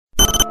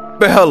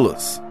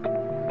Fellas,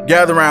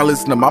 gather around,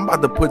 listen to me. I'm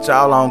about to put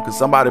y'all on because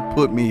somebody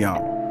put me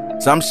on.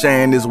 So I'm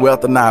sharing this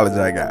wealth of knowledge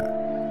I got.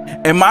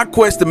 In my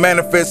quest to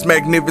manifest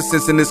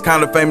magnificence in this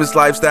kind of famous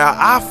lifestyle,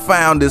 I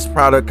found this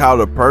product called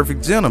The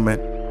Perfect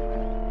Gentleman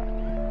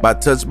by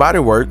Touch Body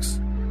Works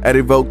at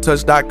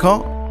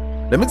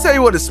EvokeTouch.com. Let me tell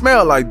you what it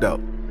smells like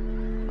though.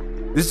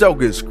 This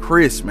joke is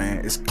crisp,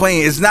 man. It's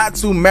clean. It's not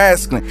too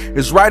masculine.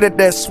 It's right at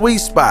that sweet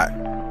spot.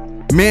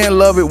 Men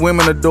love it,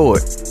 women adore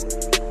it.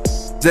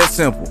 Just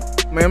simple.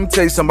 Man, let me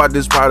tell you something about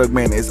this product,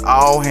 man. It's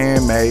all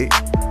handmade.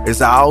 It's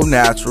all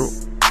natural.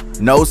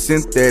 No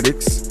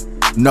synthetics.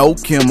 No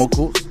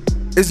chemicals.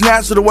 It's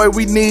natural the way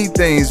we need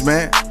things,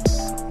 man.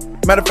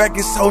 Matter of fact,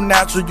 it's so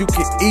natural you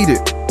can eat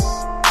it.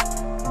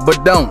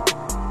 But don't.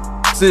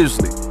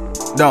 Seriously,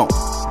 don't.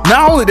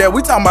 Not only that,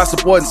 we talking about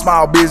supporting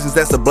small business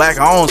that's a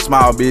black-owned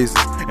small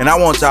business. And I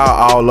want y'all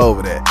all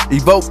over that.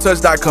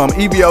 EvokeTouch.com,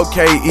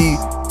 EVOKE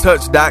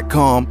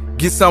touch.com.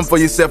 Get something for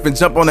yourself and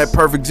jump on that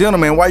Perfect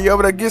Gentleman. While you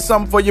over there, get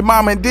something for your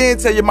mama and then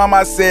tell your mama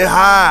I said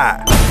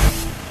hi.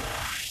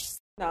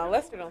 No,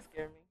 Lester don't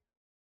scare me.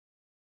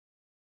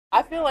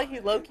 I feel like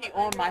he's low-key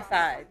on my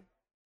side.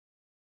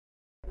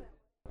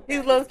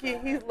 He's low-key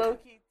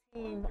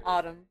Team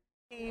Autumn,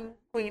 Team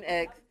Queen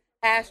X,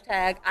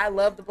 hashtag I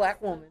love the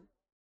black woman.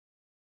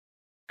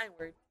 I ain't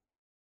worried.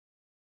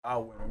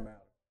 All women matter.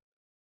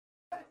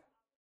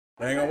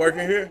 They ain't gonna work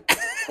in here?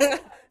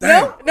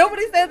 No,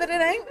 nobody said that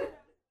it ain't.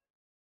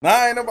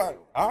 Nah, ain't nobody.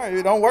 All right,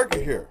 it don't work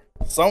in here.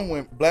 Some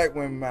women, black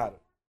women matter.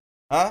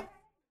 Huh?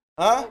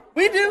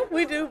 We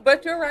do,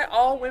 but you're right.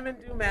 All women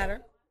do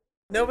matter.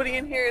 Nobody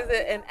in here is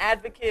an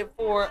advocate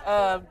for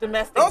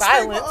domestic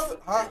violence.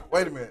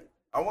 Wait a minute.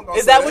 I wasn't gonna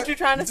is say that what you're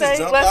trying to say,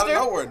 jumped Lester? Out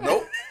of nowhere.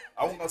 Nope.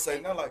 I wasn't gonna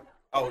say nothing like,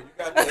 oh, you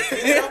got that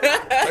video?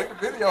 Take the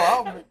video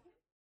off me.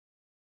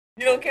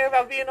 You don't care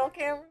about being on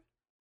camera?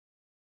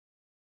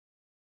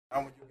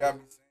 That's what you got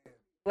me saying.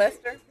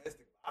 Lester?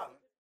 Domestic violence.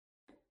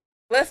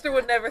 Lester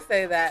would never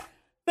say that.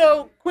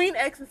 So Queen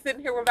X is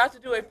sitting here. We're about to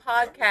do a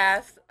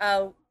podcast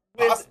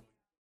with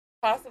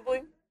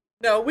possibly.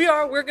 No, we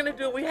are. We're gonna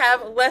do it. We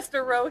have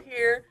Lester Rowe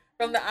here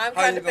from the I'm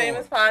Kind of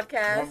Famous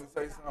podcast. You want me to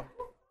say something?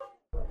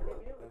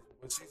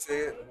 What she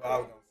said, what I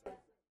was gonna say.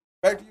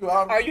 Back to you,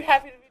 Autumn. Are you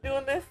happy to be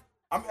doing this?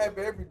 I'm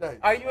happy every day.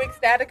 Are you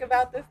ecstatic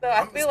about this though?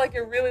 I feel like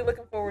you're really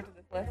looking forward to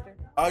this, Lester.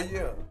 Oh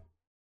yeah.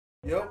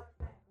 Yep.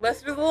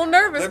 Lester's a little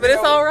nervous, but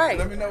it's all right.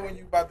 Let me know when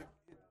you about to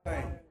get the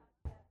thing.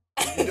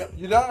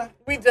 You done?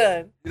 We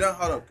done. You done?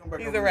 Hold up. Come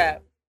back. He's a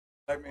wrap.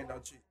 Black man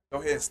don't cheat. Go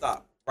ahead and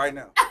stop right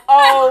now.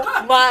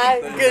 Oh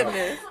my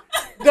goodness.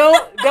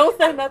 Don't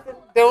say nothing.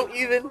 Don't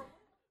even.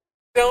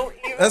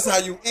 That's how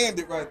you end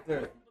it right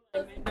there.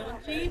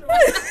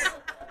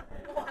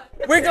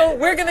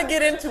 We're gonna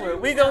get into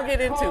it. We're gonna get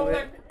into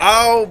it.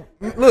 Oh,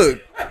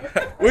 look.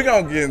 We're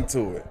gonna get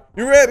into it.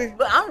 You ready?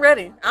 But I'm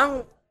ready.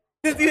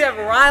 Since you have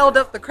riled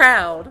up the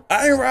crowd.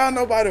 I ain't riled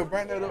nobody.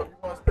 Bring that up. You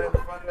want to stand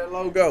in front of that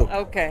logo?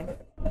 Okay.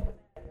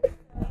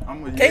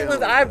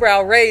 Caitlin's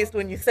eyebrow raised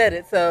when you said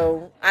it,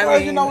 so I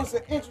mean. You know, it's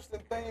an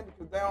interesting thing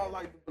because they don't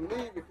like to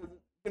believe it. Because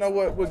you know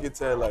what? We'll get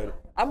to that later.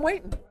 I'm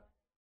waiting.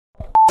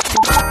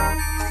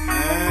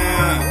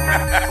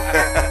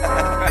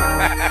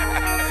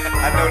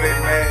 I know they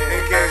mad.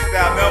 They can't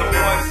stop. Number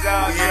one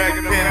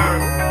soundtrack in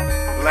America.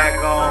 Black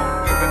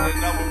on. Living the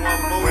number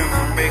one movie.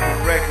 We're making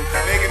records.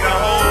 Making the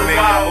whole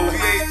Bible.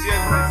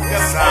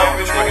 VHS.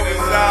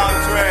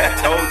 Soundtrack.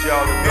 Told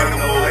y'all to run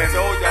the movie.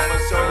 Told y'all I'm going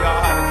to show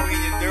y'all how to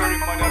clean your dirty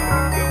money up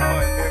with good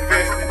money.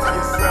 Invest into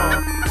yourself.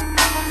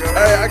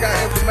 Hey, I got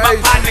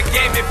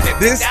information.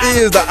 This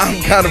is the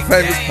I'm Kind of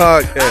Famous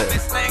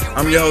podcast.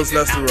 I'm your host,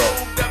 Lester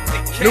Rowe.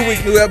 New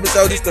week, new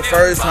episode. This is the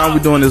first time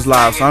we're doing this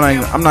live, so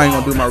I'm not even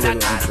gonna do my regular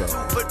intro.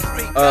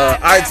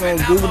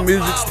 iTunes, Google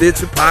Music,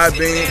 Stitcher,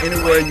 Podbean,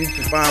 anywhere you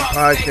can find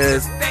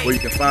podcasts, where you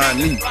can find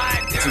me.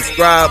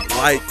 Subscribe,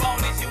 like,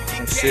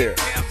 and share.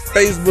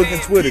 Facebook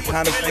and Twitter,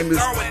 Kind of Famous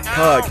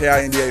Pod,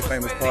 KINDA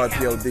Famous Pod,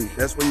 POD.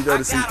 That's where you go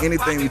to see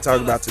anything we talk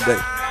about today,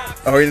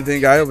 or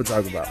anything I ever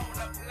talk about.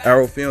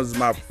 Arrow Films is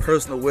my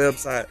personal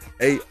website,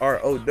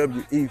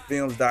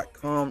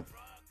 AROWEfilms.com.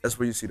 That's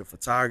where you see the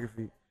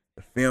photography,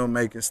 the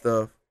filmmaking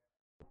stuff,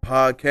 the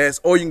podcast,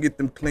 or you can get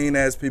them clean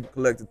ass people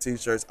collector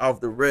t-shirts off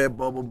the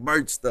Redbubble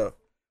merch stuff,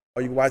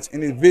 or you can watch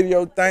any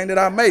video thing that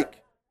I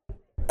make.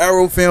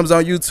 Arrow Films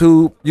on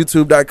YouTube,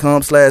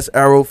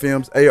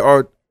 youtube.com/arrowfilms,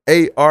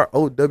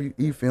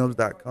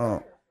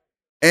 AROWEfilms.com.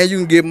 And you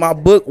can get my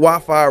book,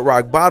 Wi-Fi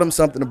Rock Bottom,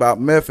 something about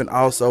meth, and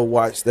also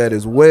watch that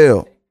as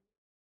well.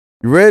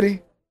 You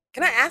ready?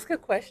 Can I ask a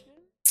question?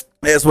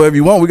 Ask whatever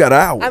you want. We got an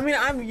hour. I mean,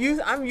 I'm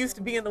used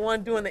to being the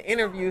one doing the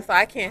interview, so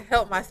I can't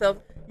help myself.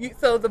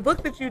 So the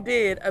book that you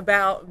did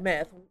about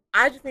meth,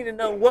 I just need to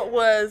know, what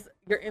was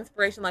your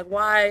inspiration? Like,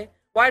 why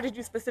did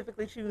you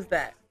specifically choose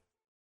that?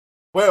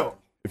 Well,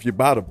 if you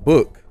bought a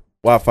book,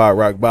 Wi-Fi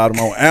Rock Bottom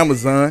on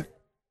Amazon,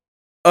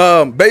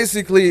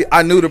 basically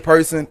I knew the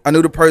person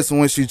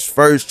when she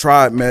first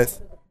tried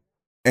meth,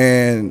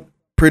 and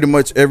pretty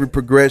much every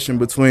progression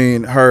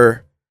between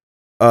her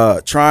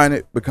trying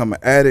it, become an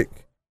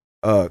addict,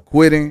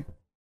 quitting,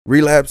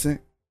 relapsing,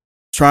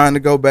 trying to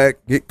go back,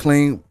 get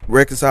clean,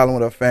 reconciling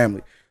with her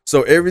family.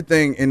 So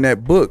everything in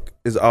that book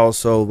is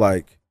also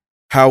like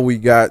how we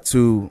got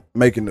to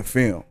making the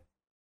film.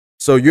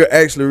 So you're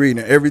actually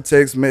reading every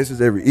text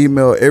message, every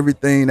email,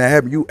 everything that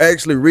happened. You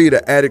actually read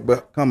an addict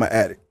become an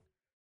addict.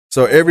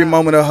 So every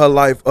moment of her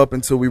life up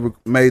until we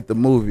made the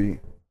movie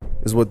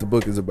is what the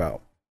book is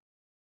about.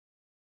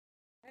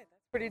 Hey,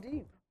 that's pretty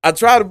deep. I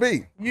try to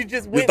be. You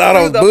just You went thought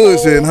I was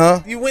bullshitting,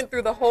 huh? You went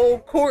through the whole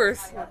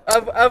course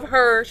of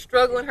her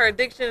struggling, her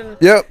addiction.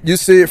 Yep, you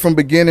see it from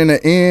beginning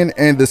to end,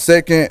 and the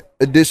second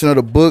edition of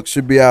the book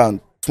should be out in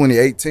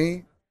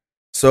 2018.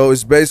 So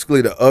it's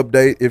basically the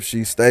update if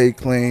she stayed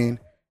clean,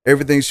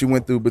 everything she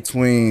went through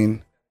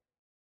between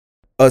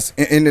us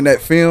ending that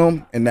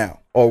film and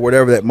now, or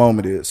whatever that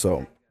moment is.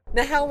 So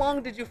now, how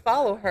long did you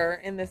follow her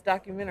in this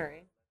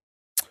documentary?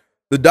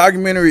 the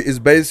documentary is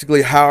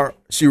basically how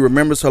she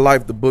remembers her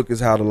life. The book is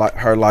how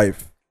her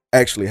life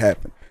actually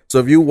happened. So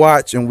if you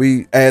watch and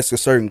we ask a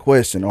certain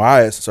question, or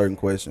I ask a certain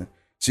question,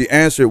 she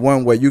answered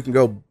one way. You can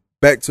go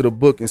back to the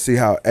book and see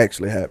how it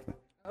actually happened.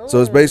 So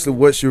it's basically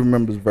what she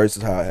remembers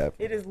versus how it happened.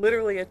 It is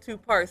literally a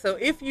two-part. So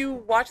if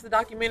you watch the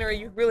documentary,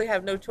 you really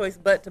have no choice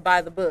but to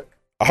buy the book.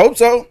 I hope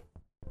so.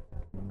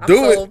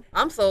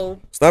 I'm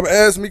sold. Stop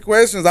asking me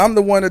questions. I'm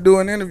the one to do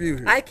an interview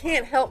here. I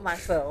can't help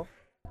myself.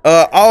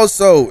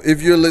 Also,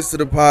 if you're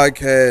listening to the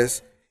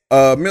podcast,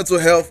 Mental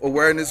Health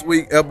Awareness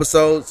Week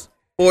episodes,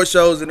 4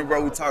 shows in a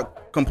row, we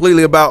talk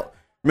completely about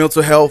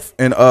mental health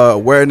and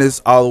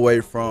awareness, all the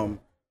way from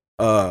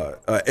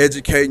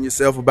educating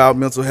yourself about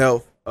mental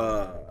health.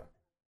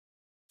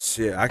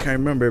 I can't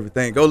remember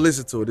everything. Go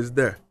listen to it. It's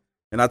there.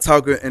 And I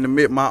talk and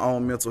admit my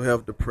own mental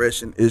health,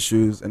 depression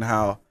issues, and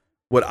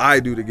what I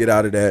do to get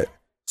out of that.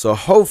 So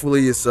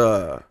hopefully it's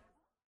a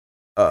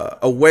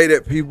way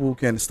that people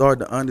can start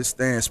to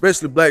understand,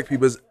 especially black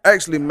people. It's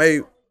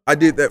actually I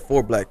did that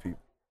for black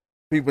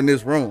people in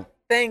this room.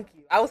 Thank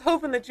you. I was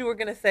hoping that you were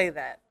going to say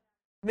that.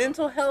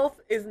 Mental health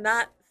is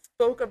not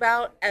spoke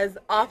about as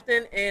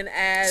often and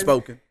as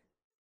spoken.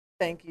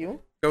 Thank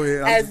you. Go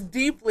ahead. As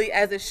deeply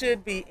as it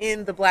should be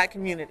in the black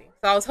community.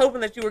 So I was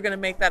hoping that you were going to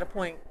make that a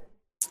point.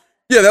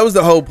 Yeah, that was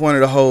the whole point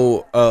of the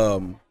whole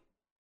of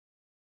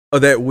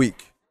that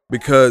week,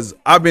 because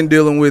I've been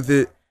dealing with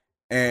it,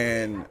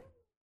 and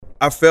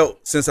I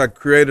felt since I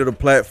created a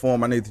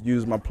platform, I need to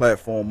use my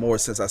platform more,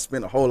 since I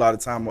spent a whole lot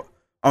of time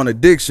on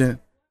addiction,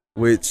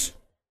 which,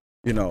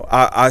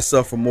 I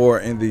suffer more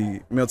in the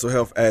mental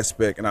health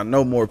aspect, and I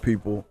know more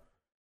people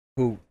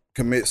who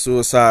commit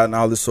suicide and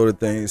all this sort of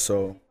thing.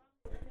 So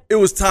it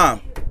was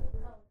time.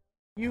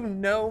 You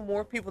know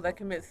more people that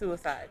commit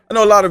suicide. I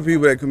know a lot of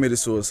people that committed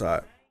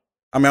suicide.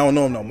 I mean, I don't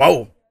know them no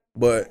more,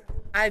 but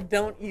I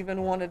don't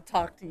even want to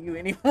talk to you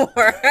anymore.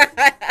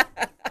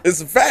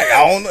 It's a fact.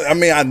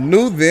 I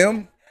knew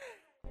them.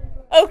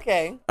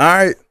 Okay. All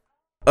right.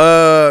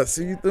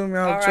 So you threw me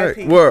off track.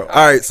 Well,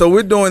 all right. So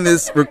we're doing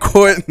this,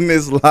 recording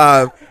this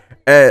live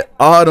at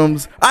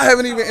Autumn's. I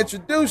haven't even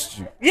introduced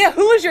you. Yeah,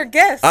 who is your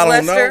guest, I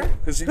don't Lester? know.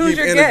 Who's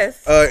your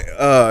guest?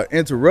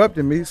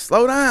 Interrupting me.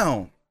 Slow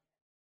down.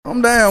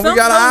 I'm down. Some we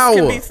got an hour.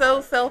 can be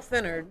so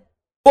self-centered.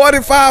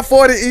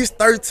 4540 East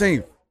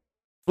 13th.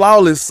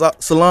 Flawless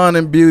Salon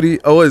and Beauty.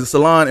 Oh, it's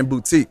Salon and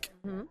Boutique.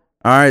 Mm-hmm.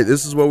 All right.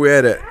 This is where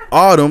we're at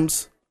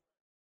Autumn's.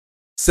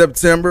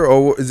 September,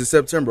 or is it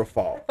September or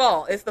fall?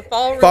 Fall. It's the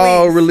fall release.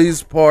 Fall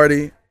release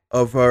party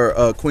of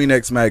her Queen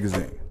X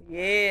magazine.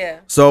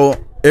 Yeah. So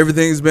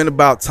everything's been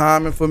about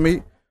timing for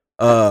me.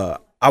 I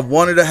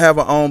wanted to have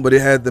her on, but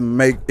it had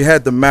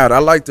to matter. I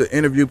like to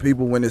interview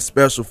people when it's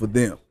special for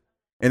them,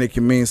 and it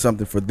can mean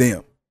something for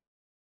them.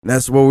 And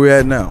that's where we're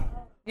at now.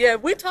 Yeah,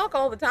 we talk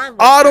all the time.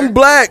 Autumn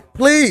Black,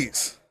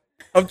 please.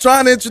 I'm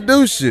trying to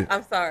introduce you.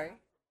 I'm sorry.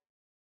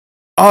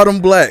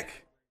 Autumn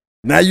Black.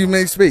 Now you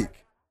may speak.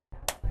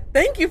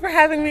 Thank you for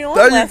having me on,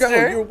 there Lester.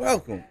 There you go. You're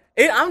welcome.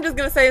 I'm just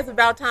going to say it's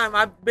about time.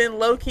 I've been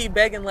low-key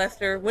begging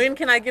Lester, when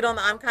can I get on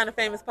the I'm Kinda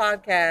Famous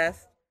podcast?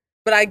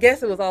 But I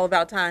guess it was all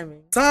about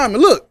timing. Timing,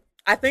 look.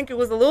 I think it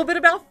was a little bit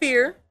about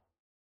fear.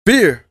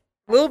 Fear?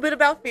 A little bit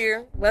about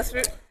fear.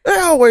 Lester. They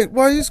always,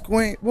 boy, you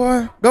squint.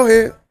 Boy, go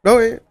ahead.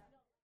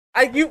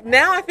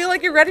 Now I feel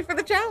like you're ready for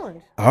the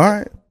challenge. All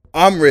right.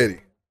 I'm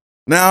ready.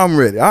 Now I'm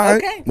ready. All right.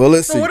 Okay. Well,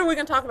 let's see. So what are we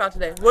going to talk about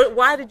today?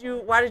 Why did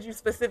you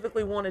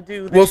specifically want to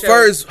do this Well, show?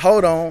 first,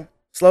 hold on.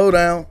 Slow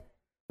down.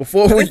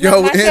 Before we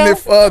go any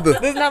further.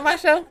 This is not my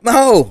show?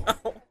 No.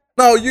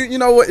 No, you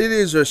know what? It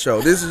is your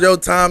show. This is your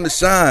time to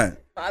shine.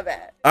 My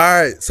bad.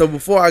 All right. So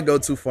before I go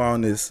too far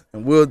on this,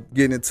 and we'll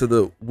get into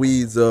the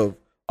weeds of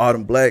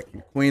Autumn Black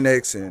and Queen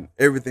X and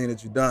everything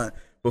that you've done.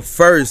 But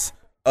first,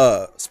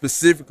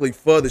 specifically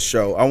for the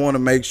show, I want to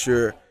make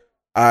sure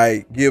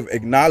I give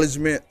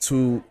acknowledgement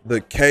to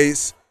the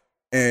case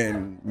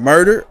and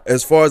murder,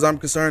 as far as I'm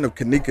concerned, of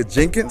Kenneka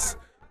Jenkins.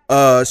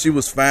 She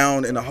was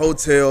found in a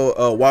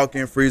hotel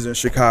walk-in freezer in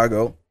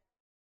Chicago,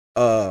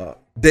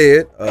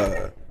 dead.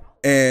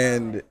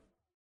 And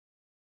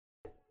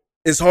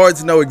it's hard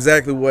to know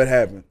exactly what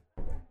happened.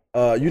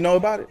 You know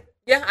about it?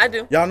 Yeah, I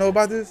do. Y'all know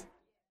about this?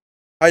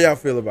 How y'all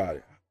feel about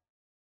it?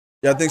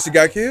 Y'all think she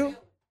got killed?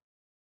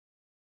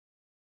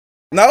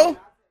 No?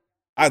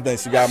 I think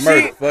she got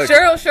murdered. Fuck it.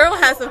 Cheryl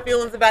has some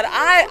feelings about it.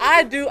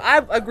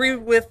 I agree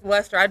with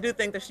Lester. I do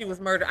think that she was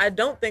murdered. I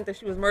don't think that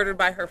she was murdered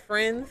by her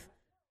friends.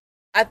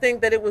 I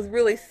think that it was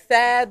really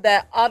sad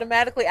that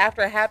automatically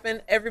after it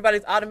happened,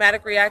 everybody's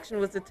automatic reaction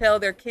was to tell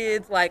their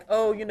kids, like,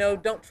 oh,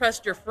 don't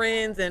trust your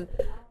friends and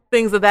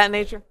things of that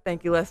nature.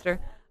 Thank you, Lester.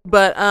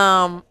 But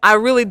I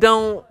really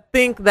don't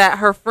think that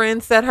her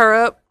friends set her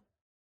up.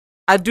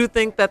 I do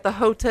think that the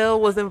hotel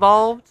was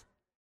involved.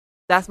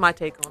 That's my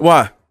take on it.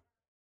 Why?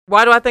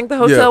 Why do I think the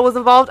hotel was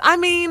involved? I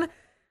mean,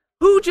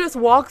 who just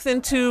walks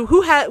into,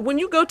 when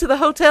you go to the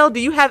hotel,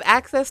 do you have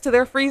access to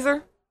their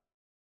freezer?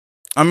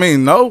 I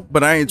mean, no,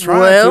 but I ain't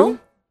trying to.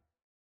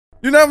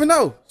 You never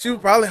know. She was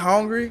probably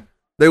hungry.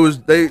 They was.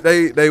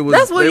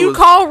 That's what you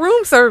call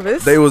room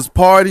service. They was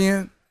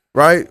partying,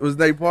 right? Was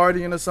they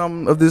partying or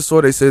something of this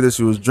sort? They say that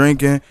she was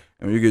drinking,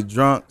 and when you get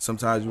drunk,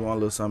 sometimes you want a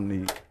little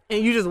something to eat.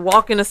 And you just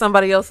walk into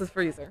somebody else's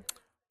freezer.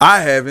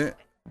 I haven't,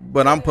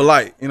 but I'm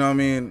polite. You know what I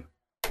mean?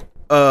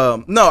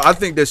 No, I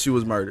think that she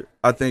was murdered.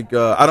 I think.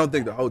 I don't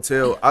think the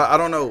hotel. I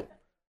don't know.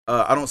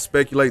 I don't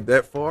speculate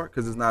that far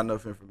because there's not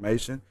enough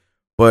information,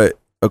 but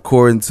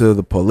according to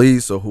the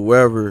police or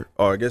whoever,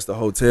 or I guess the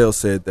hotel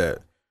said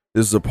that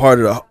this is a part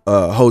of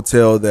the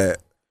hotel that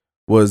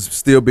was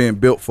still being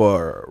built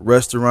for a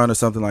restaurant or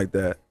something like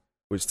that.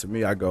 Which to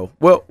me, I go,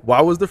 well,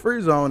 why was the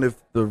freezer on if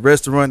the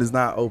restaurant is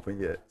not open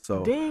yet?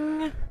 So,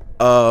 ding.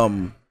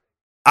 I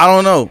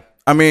don't know.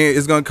 I mean,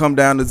 it's gonna come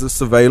down to the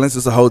surveillance.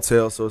 It's a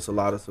hotel, so it's a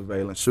lot of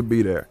surveillance. Should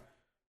be there.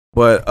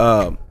 But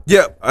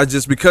I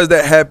just because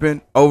that happened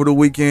over the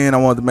weekend, I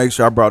wanted to make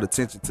sure I brought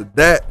attention to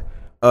that.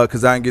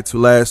 Because I didn't get to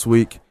last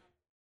week.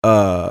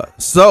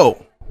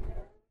 So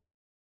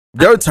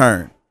your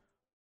turn.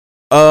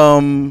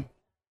 All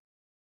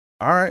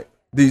right.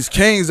 These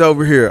kings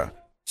over here.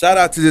 Shout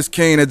out to this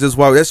king that just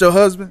walked. That's your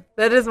husband?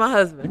 That is my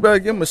husband. You better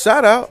give him a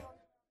shout out.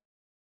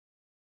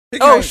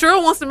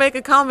 Cheryl wants to make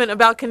a comment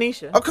about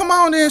Kanisha. Oh, come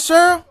on then,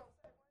 Cheryl.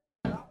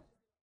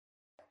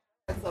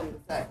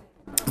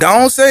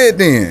 Don't say it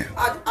then.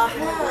 I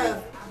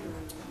have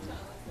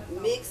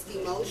mixed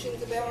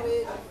emotions about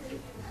it.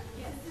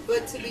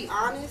 But to be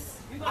honest,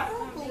 I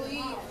don't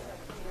believe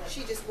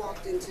she just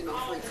walked into no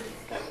freezer.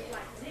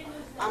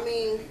 I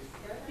mean,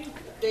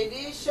 they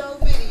did show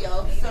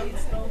video.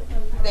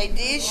 They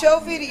did show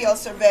video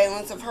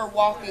surveillance of her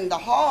walking the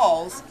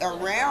halls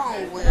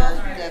around where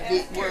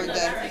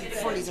the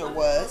freezer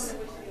was.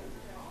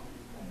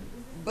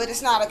 But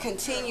it's not a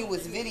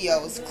continuous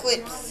video. It's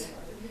clips,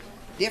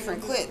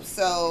 different clips.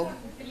 So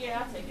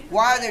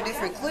why are there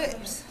different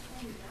clips?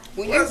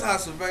 That's how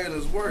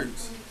surveillance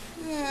works.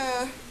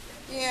 Yeah.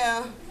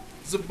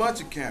 It's a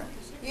bunch of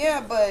cameras.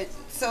 Yeah, but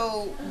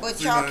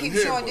y'all keep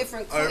showing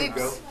different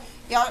clips.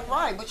 Y'all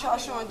right, but y'all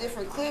showing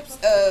different clips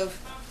of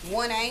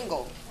one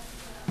angle.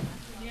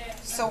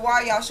 So why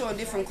are y'all showing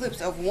different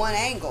clips of one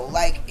angle?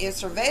 Like in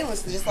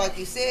surveillance, just like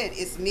you said,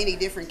 it's many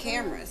different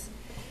cameras.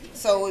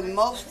 So in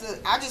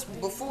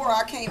before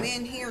I came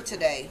in here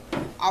today,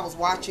 I was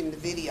watching the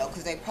video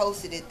because they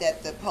posted it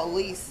that the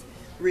police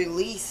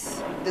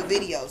release the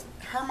videos.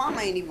 Her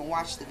mama ain't even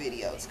watched the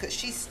videos because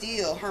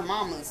her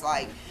mama's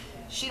like,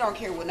 she don't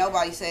care what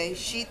nobody says.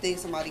 She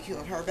thinks somebody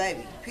killed her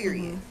baby,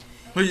 period.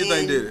 Who you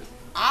think did it?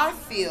 I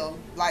feel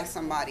like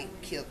somebody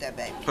killed that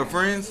baby. Her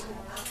friends?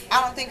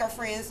 I don't think her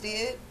friends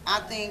did. I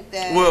think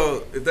that.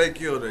 Well, if they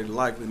killed her,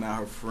 likely not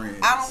her friends.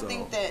 I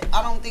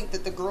don't think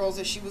that the girls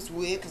that she was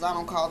with, because I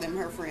don't call them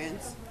her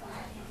friends.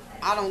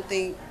 I don't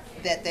think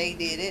that they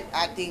did it.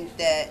 I think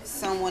that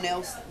someone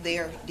else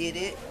there did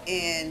it,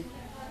 and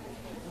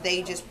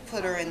they just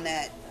put her in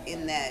that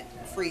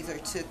freezer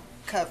to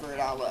cover it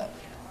all up.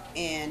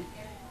 And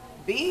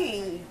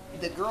being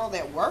the girl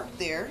that worked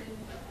there,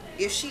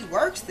 if she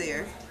works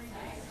there,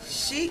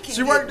 she can.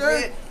 She worked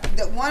there.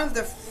 One of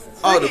the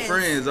friends. Oh, the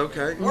friends.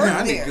 Okay. Yeah,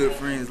 I need there. Good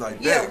friends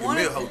like that. Yeah, Give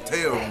me a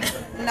hotel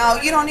room. No,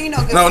 you don't need no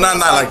good. No, friends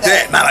not like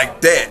that. Not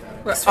like that.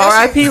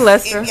 R.I.P.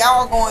 Lester. If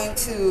y'all are going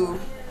to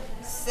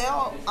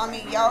sell,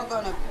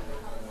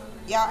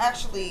 y'all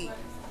actually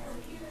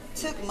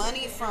took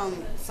money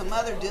from some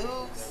other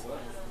dudes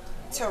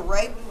to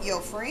rape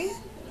your friend.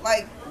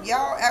 Like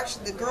y'all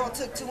actually, the girl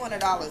took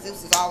 $200.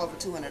 This was all over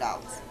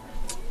 $200.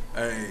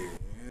 Hey,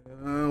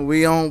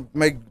 we don't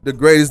make the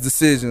greatest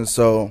decisions,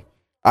 so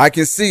I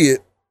can see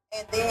it.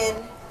 And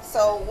then,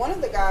 so one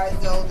of the guys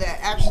though that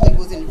actually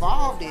was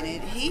involved in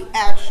it, he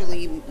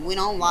actually went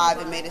on live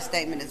and made a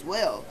statement as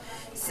well,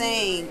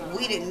 saying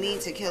we didn't mean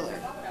to kill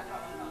her.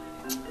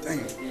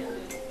 Dang.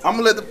 I'm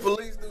gonna let the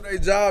police do their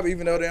job,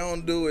 even though they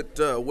don't do it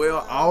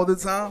well all the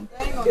time.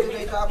 They ain't gonna do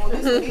their job on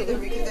this one either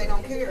because they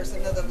don't care. It's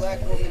another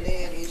black woman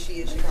dead and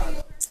she in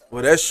Chicago.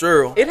 Well, that's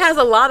Cheryl. It has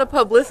a lot of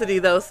publicity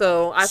though,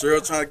 so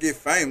Cheryl trying to get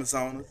famous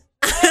on us.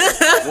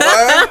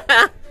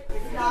 What?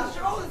 Now,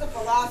 Cheryl is a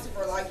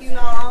philosopher. Like,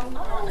 I'm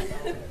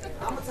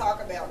gonna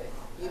talk about it.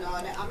 And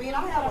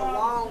I have a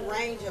long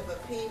range of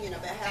opinion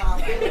about how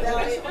I feel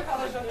about it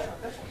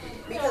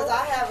because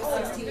I have a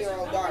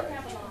 16-year-old daughter.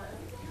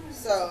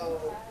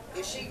 So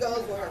if she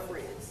goes with her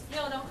friends,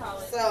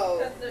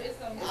 So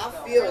I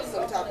feel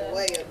some type of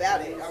way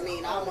about it. I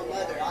mean, I'm a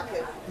mother. I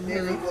could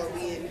very well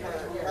be in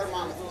her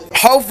mama's position.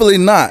 Hopefully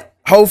not.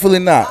 Hopefully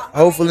not.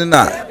 Hopefully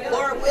not.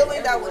 Lord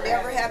willing, that would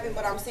never happen.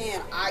 But I'm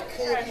saying I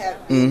could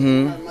have been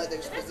in her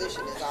mother's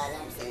position. Is all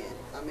I'm saying.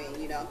 I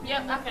mean, you know.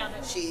 Yep, I found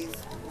it. She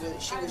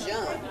was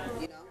young.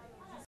 You know.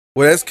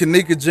 Well, that's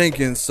Kanika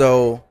Jenkins.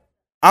 So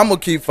I'm gonna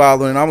keep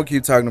following. I'm gonna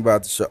keep talking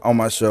about the show on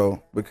my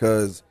show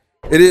because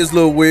it is a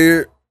little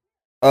weird.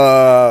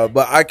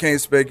 But I can't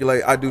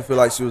speculate. I do feel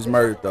like she was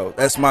murdered, though.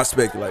 That's my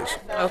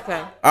speculation. Okay.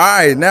 All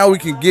right, now we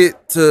can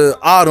get to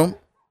Autumn.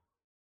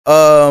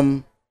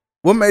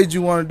 What made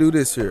you want to do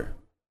this here?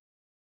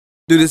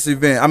 Do this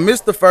event? I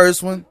missed the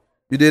first one.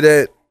 You did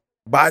at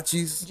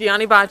Bocce's.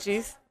 Gianni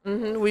Bocce's.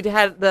 We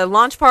had the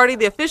launch party.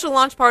 The official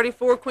launch party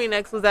for Queen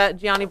X was at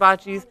Gianni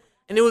Bocce's,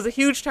 and it was a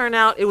huge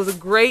turnout. It was a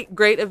great,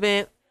 great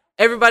event.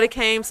 Everybody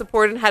came,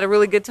 supported, and had a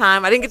really good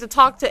time. I didn't get to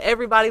talk to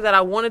everybody that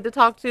I wanted to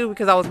talk to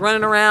because I was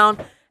running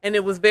around, and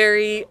it was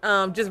very,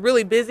 just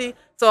really busy.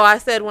 So I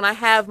said when I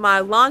have my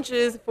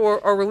launches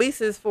or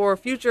releases for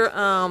future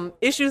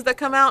issues that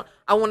come out,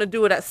 I want to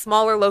do it at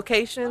smaller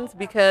locations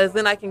because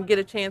then I can get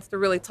a chance to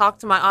really talk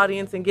to my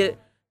audience and get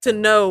to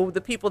know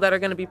the people that are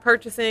going to be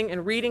purchasing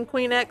and reading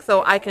Queen X,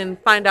 so I can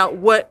find out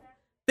what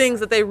things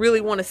that they really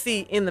want to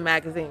see in the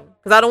magazine.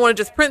 Because I don't want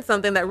to just print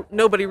something that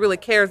nobody really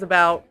cares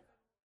about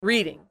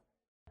reading.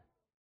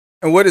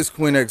 And what is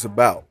Queen X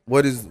about?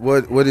 What's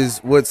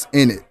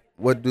in it?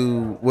 What should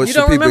people expect? You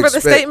don't remember the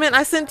statement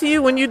I sent to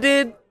you when you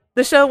did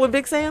the show with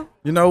Big Sam?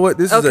 You know what?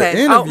 This is an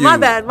interview. Oh, my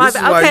bad. This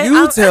is why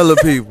you tell the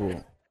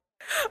people.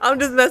 I'm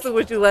just messing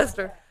with you,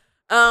 Lester.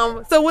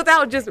 So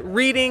without just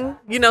reading,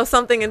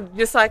 something, and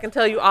just so I can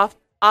tell you off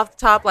the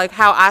top, like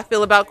how I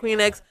feel about Queen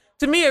X,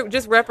 to me it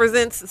just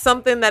represents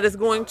something that is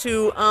going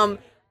to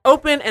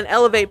open and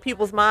elevate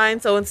people's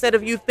minds. So instead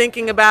of you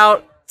thinking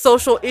about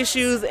social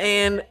issues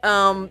and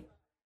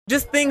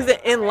just things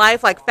in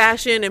life like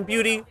fashion and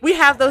beauty, we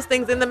have those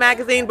things in the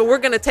magazine, but we're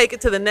going to take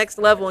it to the next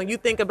level. And you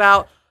think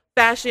about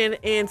fashion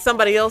in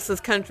somebody else's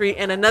country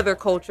and another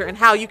culture and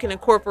how you can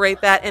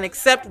incorporate that and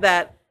accept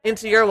that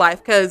into your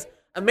life, because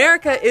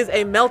America is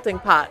a melting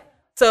pot.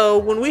 So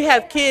when we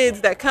have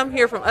kids that come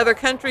here from other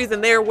countries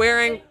and they're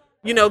wearing,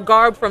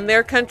 garb from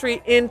their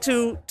country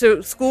into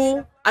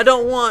school, I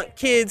don't want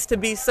kids to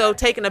be so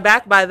taken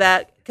aback by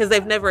that because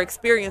they've never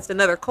experienced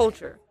another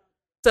culture.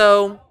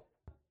 So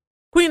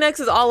Queen X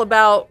is all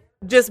about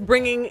just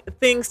bringing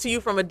things to you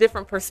from a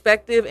different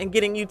perspective and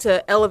getting you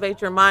to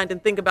elevate your mind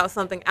and think about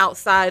something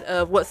outside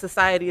of what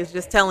society is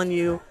just telling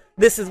you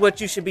this is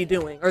what you should be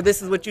doing or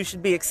this is what you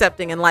should be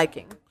accepting and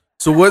liking.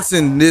 So what's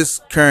in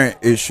this current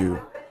issue?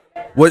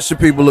 What should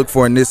people look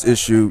for in this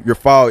issue, your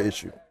fall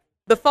issue?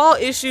 The fall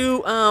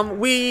issue,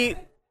 we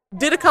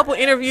did a couple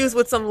interviews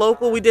with some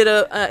local. We did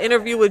a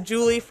interview with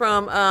Julie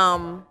from,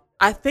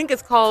 I think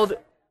it's called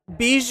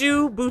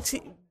Bijou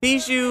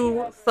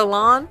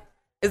Salon.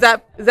 Is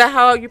that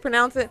how you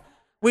pronounce it?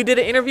 We did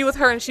an interview with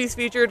her and she's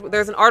featured.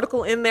 There's an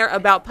article in there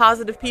about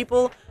positive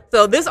people.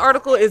 So this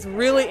article is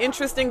really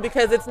interesting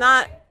because it's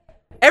not,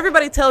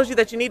 everybody tells you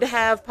that you need to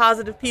have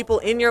positive people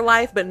in your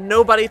life, but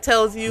nobody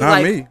tells you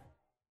Not me.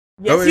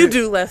 Yes, you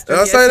do, Lester.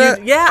 Did I say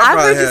that? Yeah, I've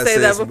heard you say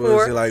that some before.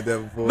 bullshit like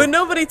that before. But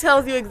nobody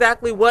tells you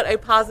exactly what a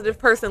positive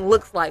person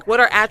looks like. What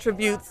are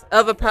attributes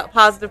of a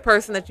positive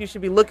person that you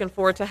should be looking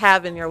for to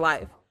have in your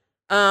life?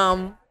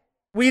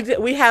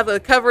 We have a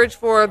coverage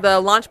for the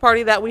launch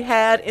party that we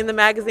had in the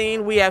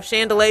magazine. We have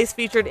chandeliers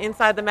featured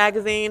inside the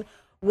magazine.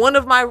 One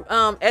of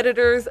my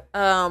editors,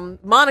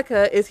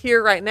 Monica, is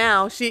here right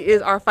now. She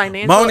is our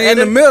financial Money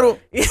editor. in the middle.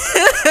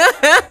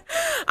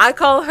 I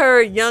call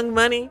her Young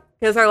Money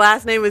because her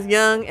last name is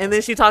Young, and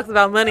then she talks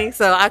about money,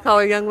 so I call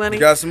her Young Money.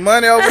 You got some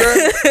money over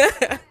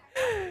there?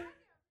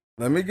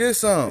 Let me get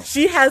some.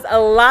 She has a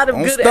lot of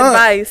good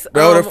advice.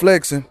 Bro, they're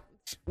flexing.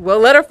 Well,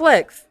 let her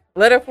flex.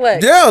 Let her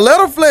flex. Yeah, let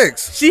her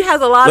flex. She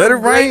has a lot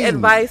of great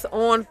advice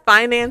on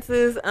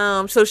finances.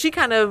 So she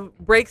kind of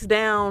breaks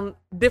down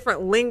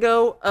different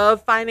lingo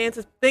of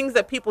finances, things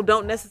that people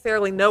don't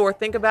necessarily know or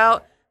think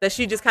about, that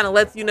she just kind of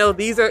lets you know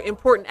these are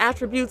important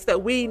attributes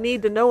that we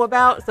need to know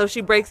about. So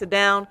she breaks it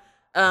down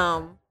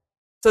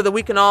so that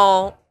we can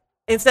all,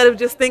 instead of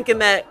just thinking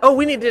that, oh,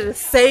 we need to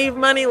save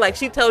money, like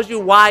she tells you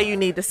why you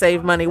need to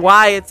save money,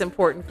 why it's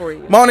important for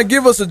you. Mona,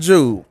 give us a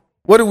Jew.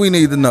 What do we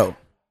need to know?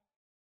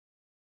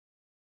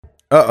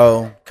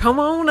 Uh-oh. Come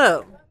on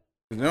up.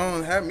 You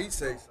don't have me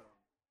say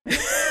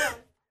something.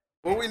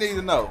 What we need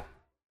to know?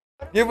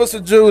 Give us a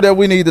Jew that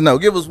we need to know.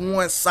 Give us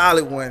one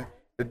solid one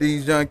that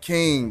these young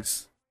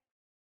kings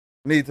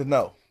need to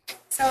know.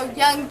 So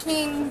young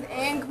kings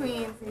and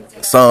queens need to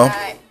know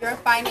that your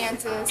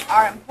finances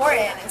are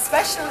important,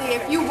 especially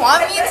if you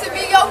want me to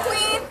be your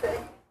queen.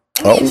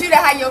 I need you to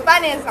have your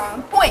finances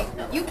on point.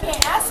 You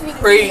can't ask me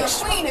to be your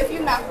queen if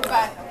you're not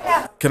providing no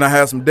capital. Can I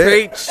have some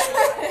debt?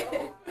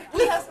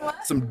 We have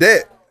some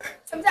debt.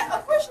 Some debt,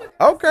 of course.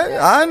 Okay,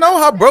 I know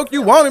how broke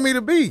you wanted me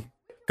to be.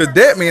 Cause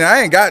debt mean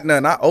I ain't got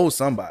nothing. I owe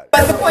somebody.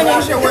 But the point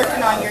is, you're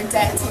working on your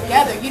debt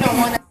together. You don't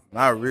want to.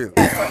 Not really.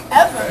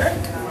 Forever.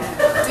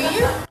 Do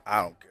you?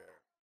 I don't care.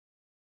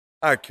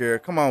 I care.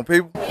 Come on,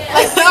 people.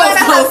 Like, you're going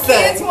to have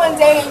kids one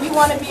day and you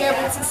want to be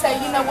able to say,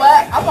 you know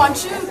what, I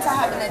want you to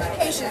have an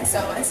education.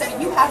 So instead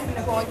of you having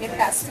to go and get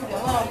that student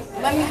loan,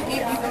 let me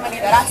give you the money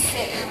that I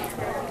saved.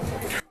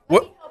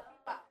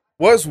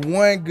 What's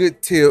one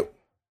good tip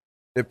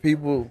that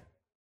people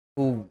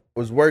who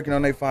was working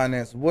on their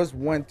finances, what's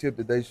one tip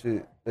that they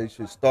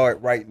should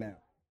start right now?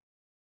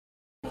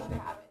 Your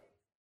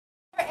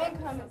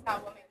income is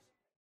not what makes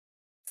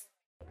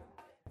you.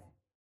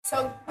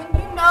 So when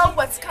you know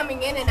what's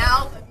coming in and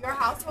out of your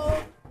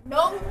household,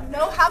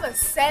 have a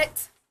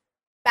set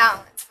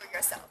balance for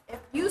yourself.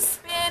 If you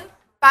spend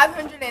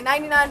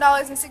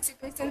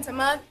 $599.63 a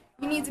month,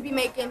 you need to be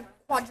making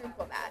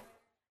quadruple that.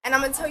 And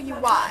I'm gonna tell you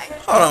why.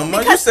 Hold on,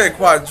 man. You said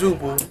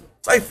quadruple.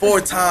 Say 4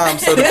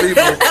 times so the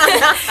people.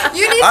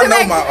 You need to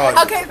make.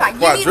 Okay, fine.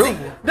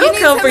 Quadruple. Don't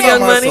come for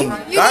young money.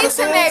 You need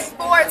to make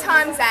 4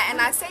 times that,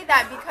 and I say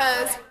that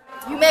because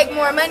you make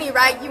more money,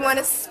 right? You want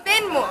to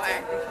spend more,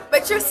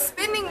 but you're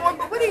spending more.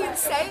 But what are you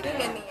saving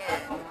in the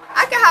end?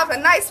 I could have a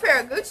nice pair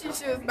of Gucci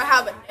shoes, but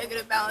have a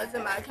negative balance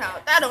in my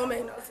account. That don't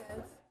make no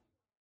sense.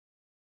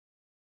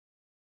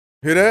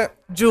 Hear that?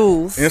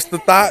 Jules.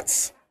 Insta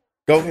thoughts.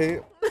 Go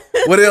ahead.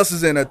 What else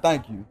is in there?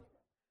 Thank you.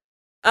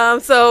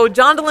 So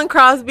Jondelyn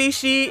Crosby,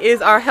 she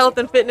is our health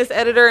and fitness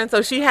editor, and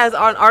so she has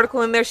an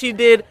article in there. She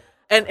did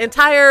an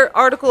entire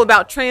article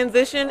about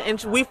transition,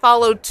 and we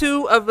followed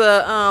 2 of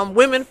the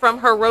women from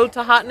her Road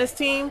to Hotness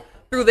team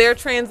through their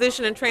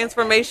transition and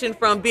transformation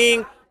from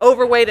being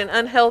overweight and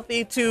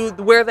unhealthy to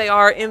where they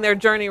are in their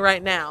journey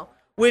right now,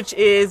 which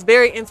is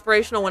very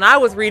inspirational. When I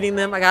was reading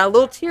them, I got a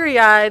little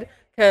teary-eyed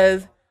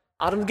because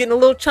Autumn's getting a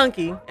little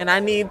chunky, and I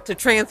need to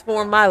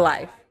transform my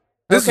life.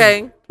 This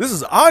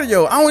is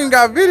audio. I don't even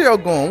got video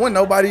going when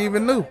nobody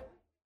even knew.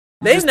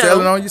 They just know. Tell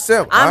it on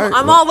yourself.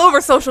 I'm all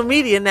over social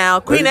media now.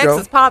 Queen X go.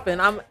 is popping.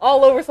 I'm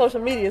all over social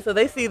media, so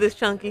they see this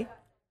chunky.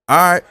 All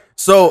right.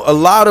 So a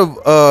lot of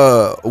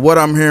what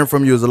I'm hearing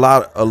from you is a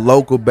lot of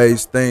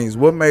local-based things.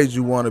 What made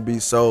you want to be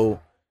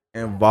so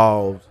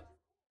involved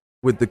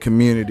with the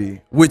community,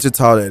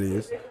 Wichita that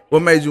is? What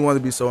made you want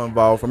to be so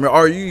involved from here?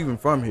 Are you even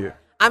from here?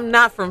 I'm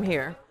not from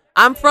here.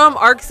 I'm from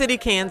Ark City,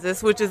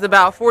 Kansas, which is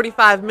about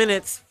 45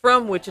 minutes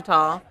from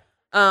Wichita.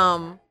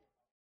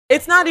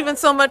 It's not even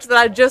so much that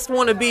I just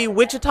want to be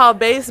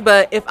Wichita-based,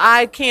 but if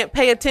I can't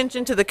pay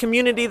attention to the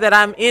community that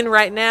I'm in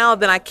right now,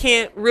 then I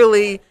can't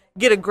really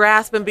get a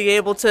grasp and be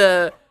able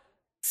to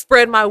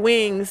spread my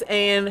wings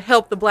and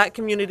help the Black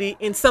community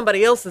in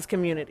somebody else's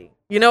community.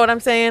 You know what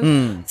I'm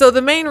saying? So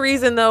the main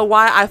reason, though,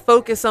 why I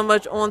focus so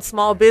much on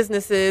small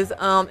businesses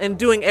and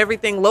doing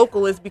everything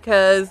local is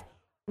because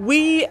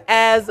we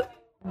as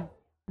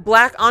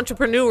Black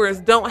entrepreneurs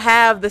don't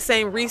have the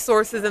same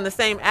resources and the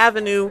same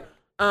avenue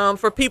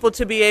for people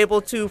to be able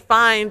to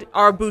find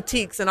our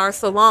boutiques and our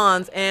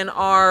salons and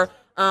our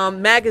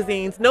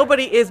magazines.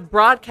 Nobody is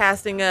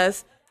broadcasting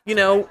us,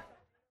 the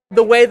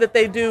way that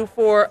they do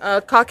for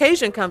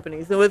Caucasian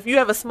companies. So if you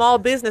have a small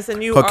business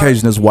and you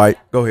Caucasian is white.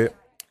 Go ahead.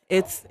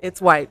 It's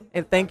white.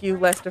 And thank you,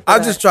 Lester, for I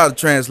that. just try to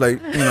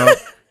translate,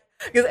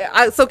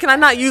 So can I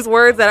not use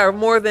words that are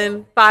more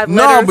than 5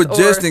 No, letters? but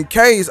just in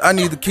case, I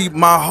need to keep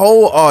my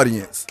whole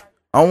audience.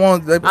 I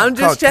want. I'm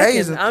just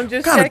checking.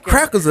 What kind of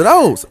crackers are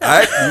those?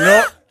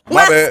 My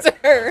Lester.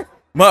 bad.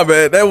 My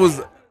bad. That was.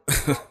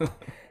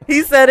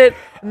 He said it.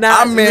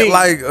 Not I meant me.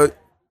 like. Go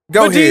but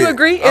ahead. Do you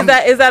agree? Is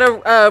that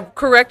a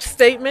correct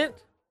statement?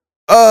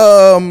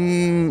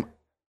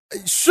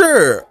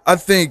 Sure. I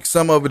think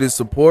some of it is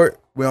support.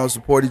 We don't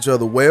support each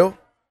other well.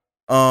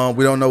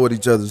 We don't know what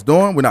each other's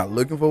doing. We're not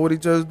looking for what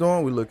each other's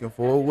doing. We're looking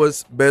for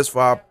what's best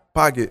for our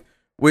pocket,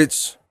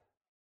 which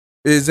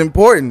is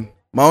important,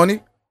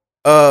 Moni.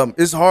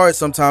 It's hard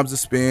sometimes to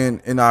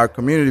spend in our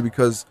community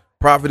because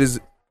profit is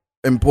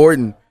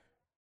important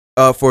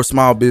for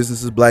small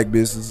businesses, Black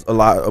businesses, a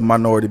lot of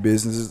minority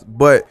businesses.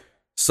 But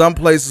some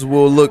places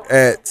will look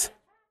at,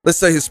 let's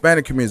say,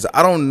 Hispanic communities.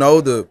 I don't know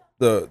the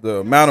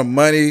amount of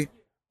money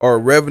or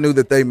revenue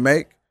that they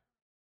make,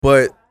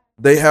 but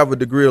they have a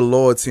degree of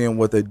loyalty in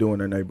what they do in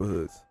their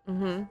neighborhoods.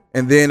 Mm-hmm.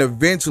 And then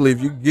eventually,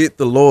 if you get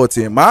the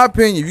loyalty, in my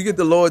opinion, if you get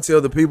the loyalty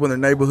of the people in the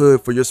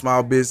neighborhood for your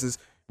small business,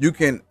 you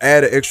can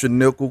add an extra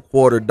nickel,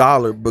 quarter,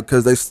 dollar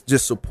because they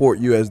just support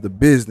you as the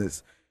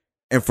business.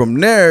 And from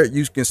there,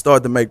 you can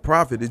start to make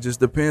profit. It just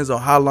depends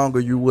on how long are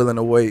you willing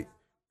to wait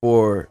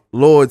for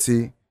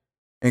loyalty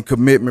and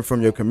commitment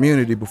from your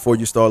community before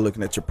you start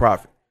looking at your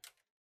profit.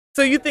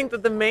 So you think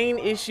that the main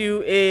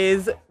issue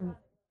is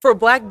for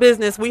Black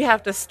business, we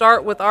have to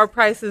start with our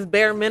prices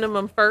bare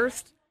minimum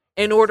first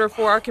in order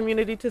for our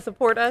community to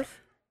support us?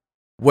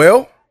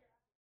 Well,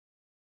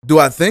 do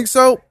I think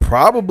so?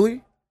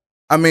 Probably.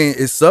 I mean,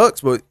 it sucks,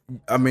 but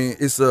I mean,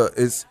 if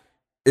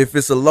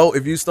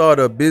you start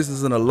a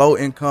business in a low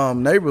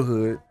income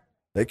neighborhood,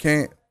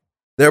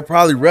 they'll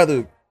probably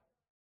rather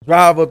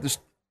drive to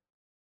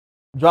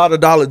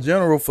Dollar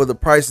General for the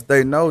price that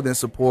they know than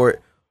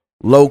support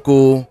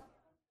local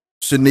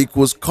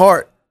Shaniqua's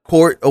court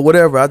or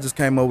whatever. I just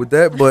came up with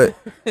that, but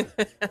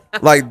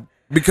like,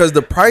 because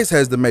the price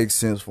has to make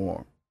sense for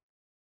them.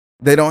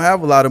 they don't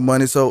have a lot of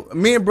money. So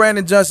me and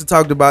Brandon Johnson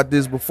talked about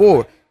this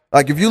before.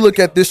 Like if you look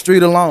at this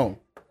street alone,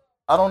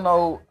 I don't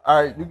know.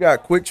 All right, you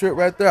got Quick Trip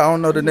right there. I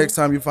don't know the next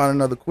time you find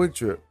another Quick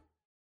Trip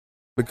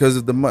because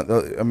of the month.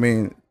 I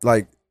mean,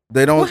 like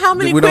they don't. Well, how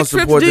many we Quick don't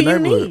Trips support do the you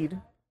neighborhood.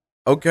 need?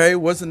 Okay,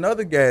 what's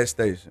another gas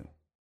station?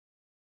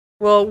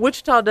 Well,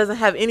 Wichita doesn't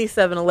have any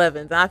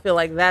 7-Elevens, and I feel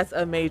like that's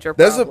a major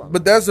problem.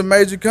 That's a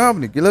major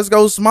company. Let's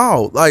go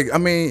small. Like I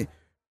mean,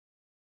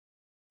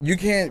 you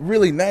can't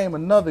really name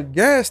another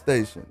gas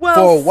station for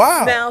a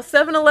while. Now,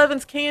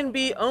 7-Elevens can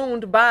be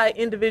owned by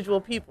individual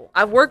people.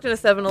 I've worked in a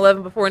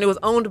 7-Eleven before, and it was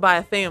owned by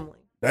a family.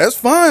 That's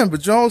fine,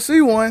 but you don't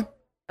see one.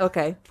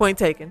 Okay, point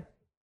taken.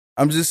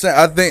 I'm just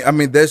saying. I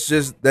mean, that's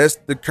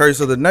the curse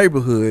of the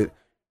neighborhood.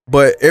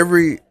 But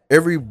every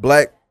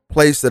black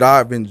place that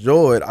I've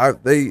enjoyed,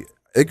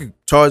 they could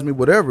charge me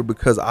whatever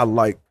because I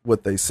like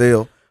what they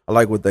sell. I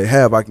like what they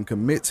have. I can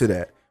commit to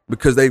that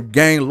because they've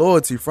gained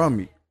loyalty from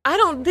me. I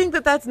don't think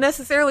that that's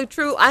necessarily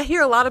true. I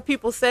hear a lot of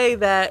people say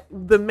that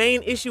the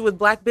main issue with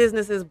black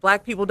business is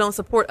black people don't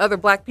support other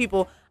black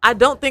people. I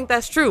don't think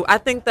that's true. I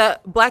think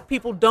that black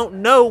people don't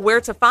know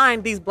where to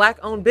find these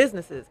black-owned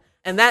businesses.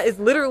 And that is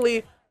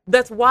literally,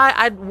 that's why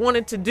I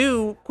wanted to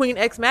do Queen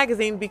X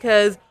Magazine,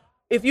 because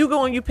if you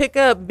go and you pick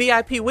up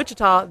VIP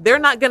Wichita, they're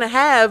not going to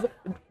have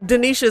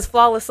Denisha's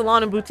Flawless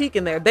Salon and Boutique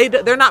in there.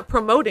 They're not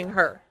promoting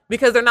her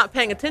because they're not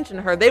paying attention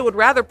to her. They would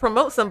rather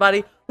promote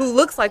somebody who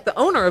looks like the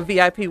owner of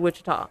VIP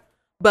Wichita.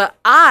 But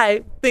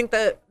I think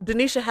that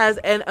Denisha has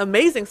an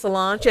amazing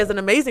salon. She has an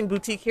amazing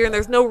boutique here, and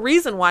there's no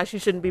reason why she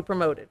shouldn't be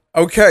promoted.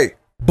 Okay,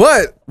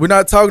 but we're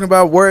not talking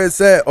about where it's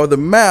at or the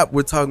map.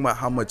 We're talking about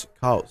how much it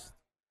costs.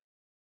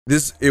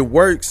 It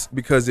works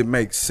because it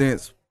makes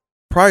sense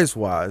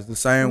price-wise. The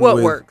same What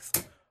with, works?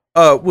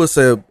 We'll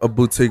say a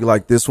boutique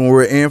like this one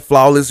we're in,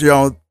 Flawless, here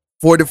on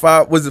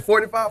 45, was it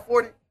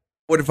 4540?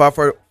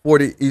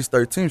 4540 East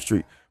 13th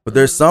Street. But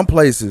there's some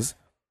places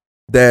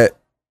that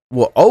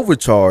will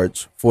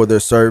overcharge for their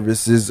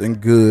services and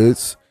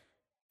goods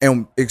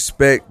and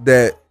expect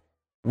that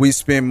we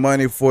spend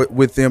money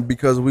with them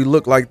because we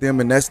look like them,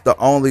 and that's the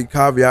only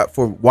caveat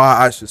for why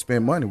I should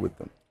spend money with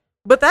them.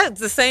 But that's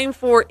the same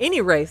for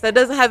any race. That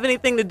doesn't have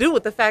anything to do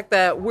with the fact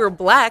that we're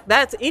black.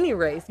 That's any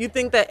race. You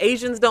think that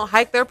Asians don't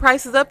hike their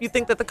prices up? You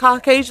think that the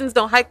Caucasians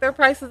don't hike their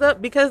prices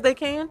up because they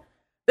can?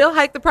 They'll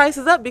hike the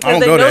prices up because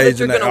they know that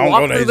you're going to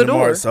walk through the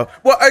door.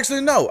 Well,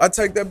 actually, no. I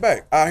take that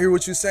back. I hear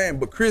what you're saying,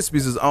 but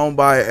Crispy's is owned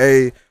by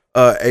a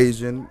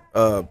Asian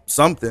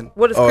something.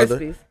 What is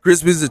Crispy's?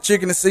 Crispy's is a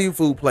chicken and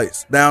seafood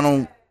place down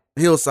on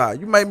Hillside.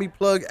 You made me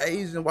plug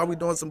Asian while we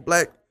doing some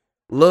black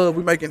love.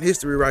 We making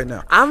history right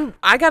now.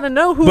 I gotta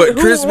know who what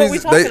we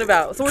talking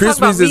about. So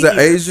Crispy's is an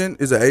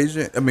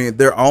Asian. I mean,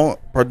 they're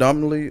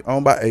predominantly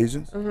owned by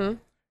Asians. Mm-hmm.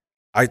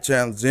 I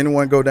challenge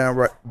anyone to go down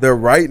right there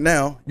right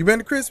now. You been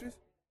to Crispy's?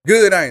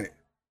 Good, ain't it?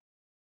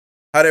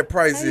 How that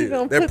price is?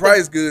 That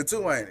price good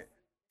too, ain't it?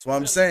 That's what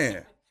I'm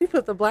saying. She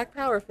put the black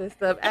power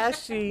fist up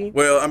as she.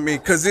 Well, I mean,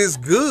 cause it's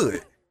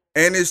good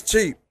and it's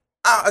cheap.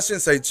 I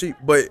shouldn't say cheap,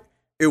 but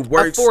it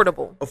works.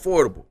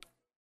 Affordable.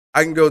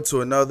 I can go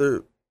to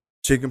another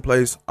chicken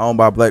place owned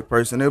by a black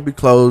person. It'll be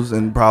closed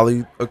in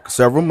probably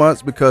several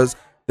months because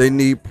they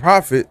need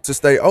profit to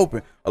stay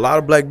open. A lot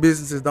of black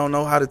businesses don't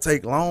know how to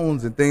take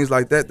loans and things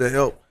like that to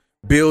help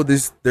build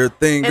their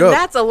thing up. And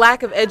that's a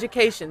lack of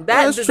education.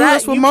 That's true.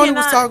 That's what Monica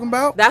was talking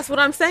about. That's what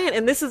I'm saying.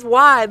 And this is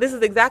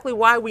exactly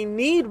why we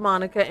need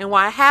Monica and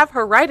why I have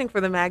her writing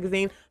for the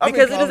magazine,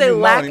 because it is a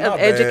lack of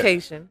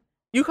education.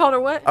 You called her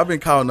what? I've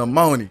been calling her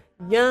Moni.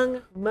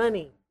 Young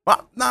Money.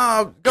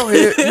 Nah, go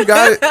ahead. You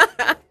got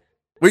it.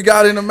 We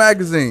got it in the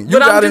magazine. You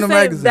got it in the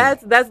magazine.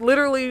 That's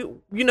literally,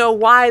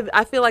 why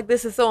I feel like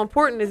this is so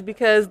important is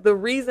because the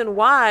reason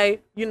why,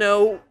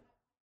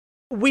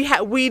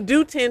 we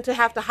do tend to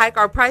have to hike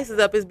our prices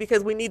up is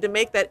because we need to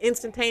make that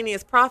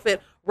instantaneous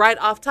profit right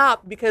off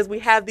top because we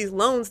have these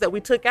loans that we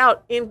took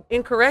out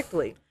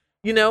incorrectly.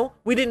 We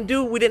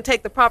didn't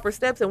take the proper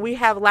steps, and we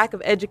have lack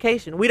of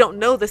education. We don't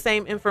know the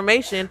same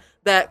information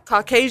that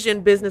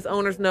Caucasian business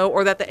owners know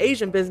or that the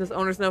Asian business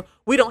owners know.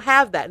 We don't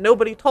have that.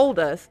 Nobody told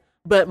us,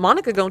 but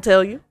Monica gonna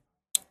tell you.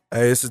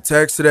 Hey, it's a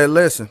text to that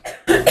lesson.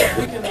 We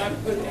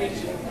cannot put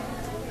Asian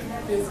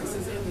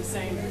businesses in the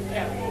same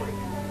category.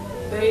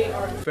 They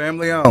are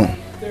family owned.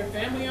 They're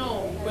family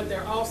owned, but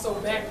they're also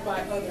backed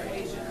by other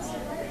Asians.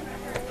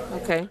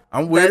 Okay.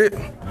 I'm with it.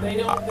 They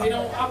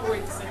don't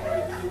operate the same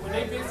way we do. When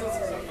their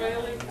businesses are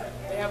failing,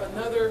 they have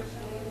another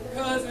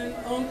cousin,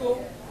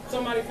 uncle,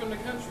 somebody from the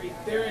country.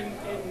 They're in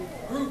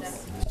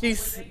groups.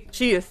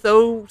 She is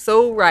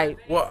so right.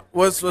 What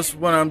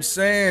I'm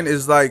saying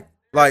is like,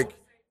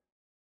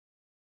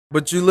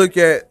 but you look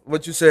at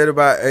what you said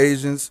about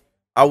Asians.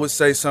 I would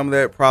say some of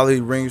that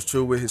probably rings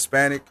true with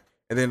Hispanic,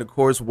 and then of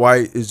course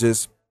white is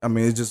just. I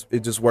mean, it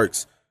just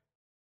works.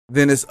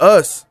 Then it's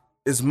us.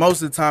 It's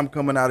most of the time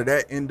coming out of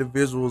that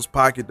individual's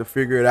pocket to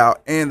figure it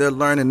out, and they're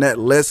learning that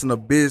lesson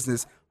of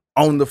business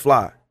on the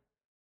fly.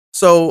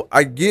 So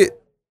I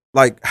get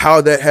like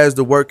how that has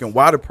to work and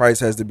why the price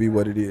has to be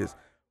what it is.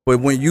 But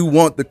when you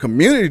want the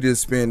community to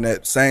spend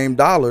that same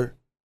dollar,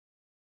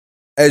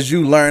 as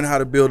you learn how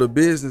to build a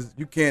business,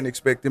 you can't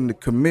expect them to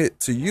commit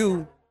to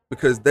you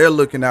because they're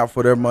looking out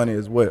for their money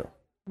as well.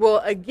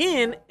 Well,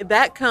 again,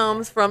 that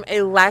comes from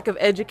a lack of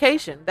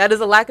education. That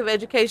is a lack of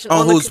education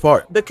on whose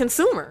part? The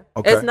consumer.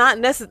 Okay. It's not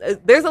necessary.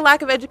 There's a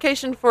lack of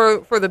education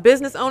for the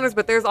business owners,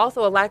 but there's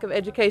also a lack of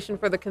education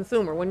for the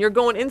consumer. When you're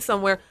going in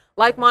somewhere,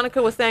 like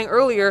Monica was saying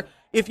earlier,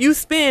 if you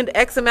spend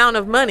X amount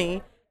of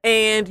money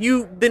and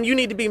then you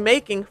need to be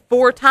making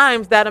 4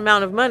 times that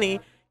amount of money,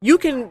 you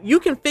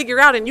can figure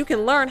out and you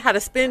can learn how to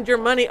spend your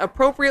money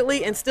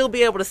appropriately and still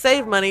be able to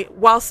save money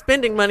while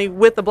spending money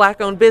with a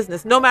Black-owned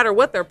business, no matter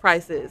what their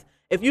price is.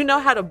 If you know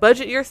how to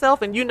budget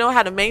yourself and you know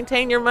how to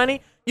maintain your money,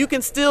 you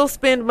can still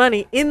spend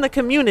money in the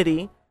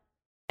community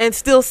and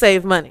still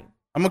save money.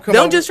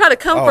 Don't just try to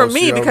come for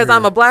me because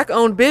I'm a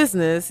Black-owned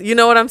business. You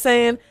know what I'm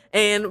saying?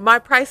 And my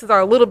prices are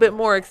a little bit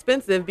more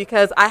expensive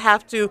because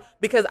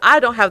because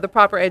I don't have the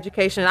proper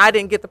education. I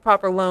didn't get the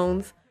proper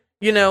loans.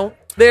 You know,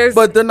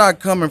 but they're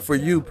not coming for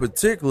you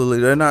particularly.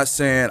 They're not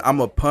saying I'm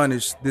gonna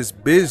punish this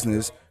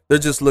business. They're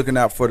just looking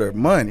out for their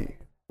money.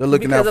 They're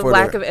looking out for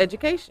lack of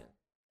education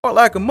or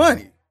lack of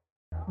money.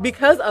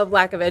 Because of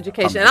lack of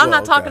education. And I'm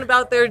not talking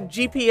about their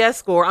GPS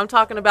score. I'm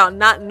talking about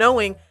not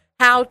knowing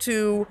how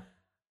to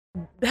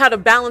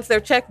balance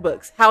their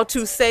checkbooks, how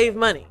to save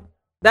money.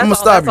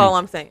 That's all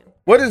I'm saying.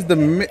 What is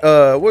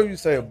what do you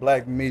say a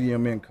Black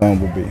medium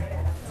income would be?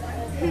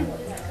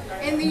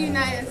 In the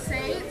United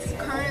States,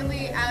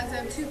 currently, as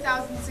of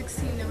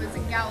 2016, there was a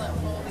Gallup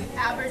poll. The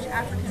average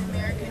African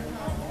American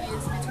home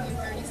is between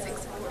 36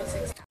 and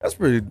 46.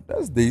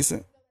 That's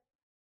decent.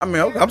 I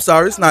mean, I'm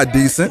sorry, it's not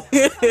decent.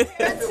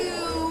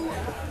 To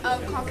a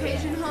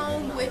Caucasian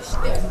home, which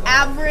the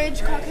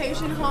average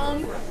Caucasian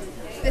home,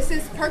 this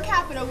is per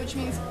capita, which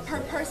means per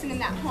person in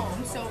that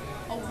home. So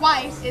a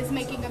wife is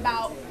making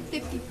about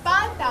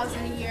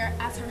 $55,000 a year,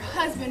 as her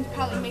husband's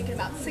probably making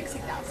about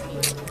 $60,000 a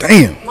year.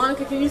 Damn.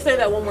 Monica, can you say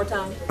that one more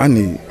time? I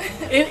need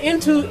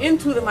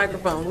into the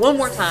microphone one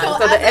more time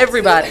so that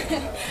everybody.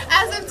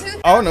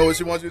 I don't know what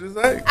she wants you to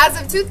say.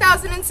 As of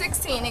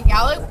 2016, a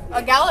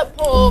Gallup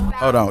poll.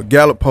 Hold on,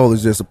 Gallup poll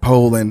is just a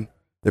poll and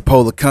they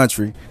poll the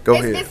country. Go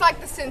ahead. It's like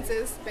the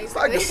census, basically. It's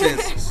like the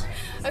census.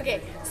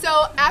 Okay,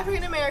 so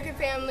African American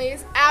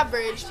families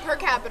average per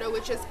capita,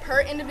 which is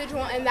per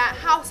individual in that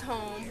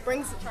household,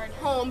 brings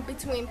home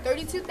between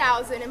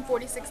 $32,000 and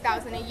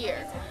 $46,000 a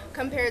year,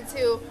 compared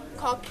to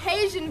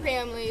Caucasian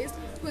families,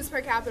 whose per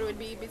capita would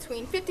be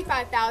between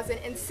 $55,000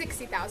 and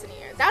 $60,000 a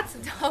year. That's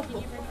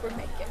double we're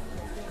making.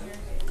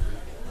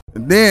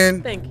 And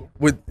then, thank you.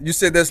 You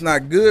said that's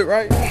not good,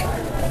 right?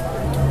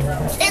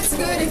 It's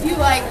good if you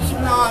like eating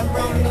on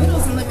ramen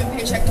noodles and living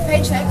paycheck to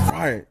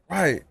paycheck.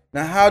 Right.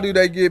 Now, how do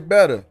they get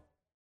better?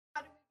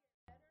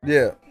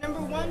 Yeah.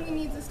 Number 1, we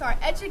need to start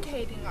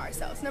educating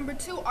ourselves. Number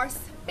 2, our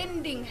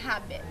spending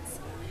habits.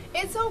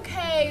 It's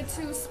okay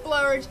to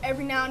splurge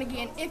every now and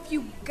again if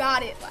you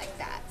got it like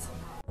that.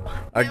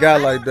 I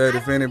got like that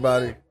if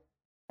anybody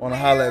want to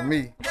holler at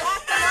me.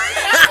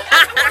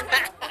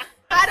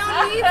 I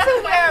don't need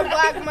to wear a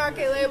black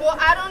market label.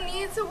 I don't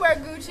need to wear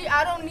Gucci.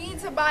 I don't need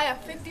to buy a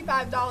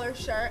 $55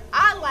 shirt.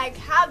 I like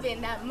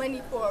having that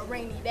money for a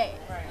rainy day.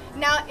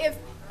 Now, if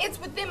it's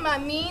within my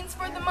means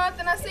for the month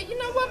and I say, you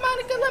know what,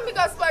 Monica, let me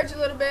go splurge a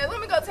little bit. Let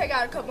me go take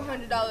out a couple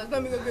 $100.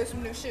 Let me go get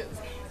some new shoes.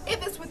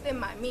 If it's within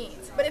my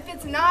means. But if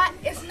it's not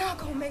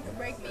going to make or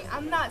break me.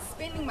 I'm not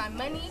spending my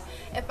money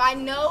if I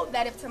know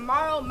that if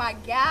tomorrow my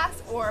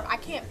gas or if I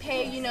can't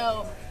pay,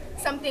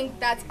 something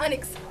that's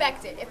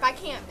unexpected. If I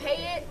can't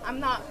pay it, I'm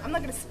not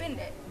going to spend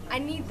it. I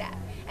need that.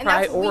 And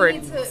that's what we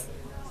need to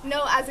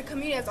know as a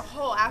community as a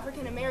whole.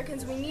 African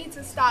Americans, we need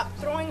to stop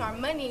throwing our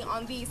money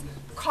on these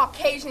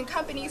Caucasian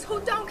companies who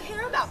don't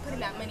care about putting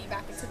that money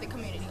back into the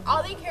community.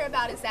 All they care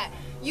about is that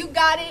you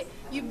got it,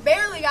 you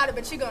barely got it,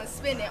 but you're going to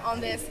spend it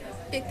on this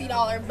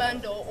 $50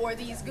 bundle or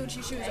these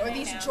Gucci shoes or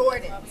these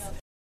Jordans.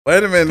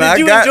 Wait a minute,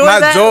 I got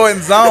my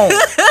Jordans on.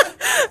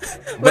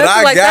 But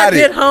I got it.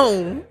 Get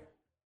home.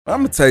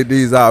 I'm going to take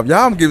these off. Y'all,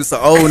 I'm giving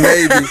some Old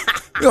Navy.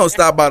 We don't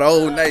stop by the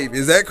Old Navy.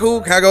 Is that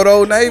cool? Can I go to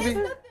Old Navy?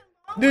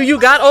 Do you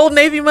got Old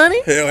Navy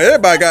money? Hell,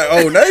 everybody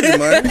got Old Navy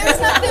money. There's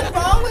nothing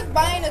wrong with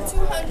buying a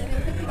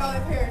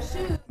 $250 pair of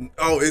shoes.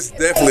 Oh, it's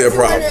definitely a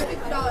problem.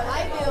 $250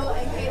 light bill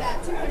and pay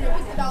that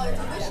 $250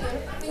 tuition,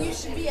 then you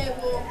should be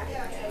able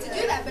to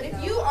do that. But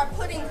if you are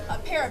putting a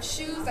pair of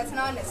shoes that's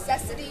not a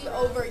necessity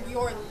over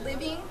your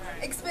living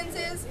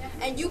expenses,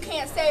 and you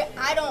can't say,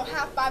 I don't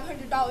have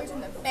 $500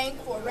 in the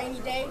bank for a rainy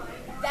day,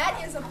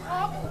 that is a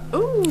problem.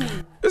 Ooh.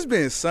 It's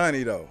been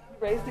sunny, though.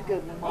 Raise the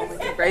good one. But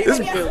guess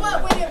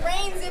what? When it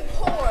rains, it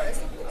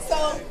pours.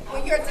 So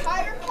when your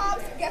tire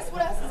pops, guess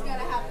what else is going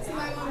to happen?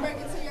 Somebody's going to break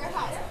into your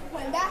house.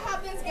 When that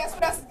happens, guess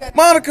what else is going to happen?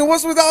 Monica,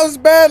 what's with all this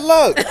bad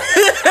luck? There's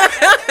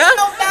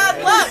no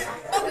bad luck.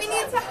 But we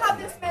need to have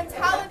this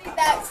mentality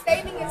that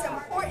saving is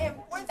important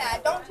for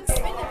that. Don't just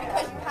spend it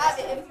because you have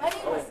it. If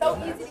money was so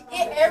easy to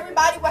get,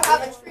 everybody would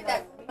have a tree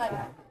that grew money.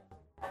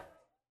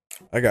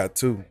 I got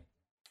 2.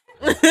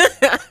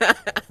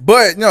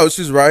 But, no,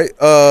 she's right.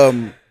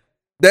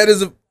 That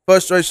is a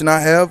frustration I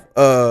have.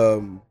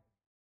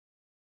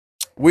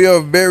 we are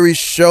a very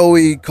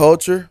showy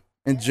culture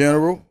in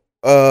general.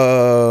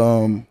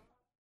 I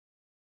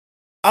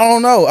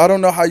don't know. I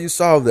don't know how you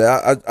solve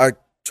that. I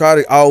try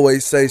to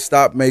always say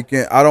stop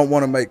making. I don't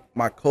want to make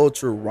my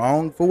culture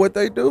wrong for what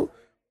they do,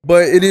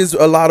 but it is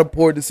a lot of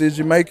poor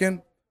decision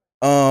making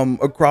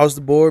across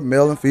the board,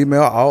 male and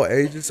female, all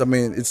ages. I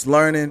mean, it's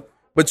learning,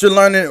 but you're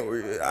learning.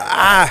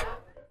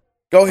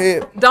 Go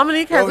ahead.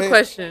 Dominique has a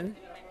question.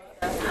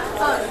 For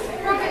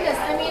goodness,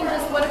 I mean,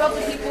 just what about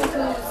the people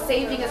who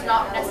saving is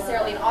not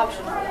necessarily an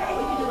option for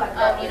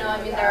them? You know,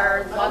 I mean, there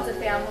are lots of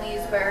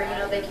families where, you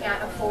know, they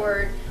can't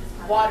afford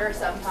water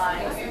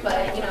sometimes,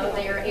 but, you know,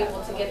 they are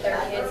able to get their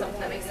kids something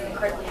that makes them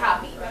incredibly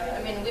happy.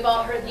 I mean, we've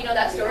all heard, you know,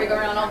 that story going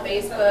around on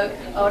Facebook,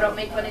 oh, don't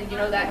make fun of, you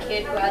know, that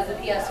kid who has the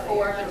PS4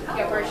 but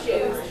can't wear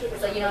shoes,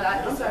 so, you know,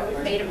 that just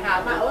made him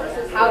happy.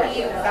 How do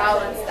you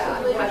balance that?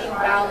 How do you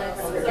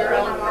balance your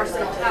own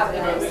personal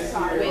happiness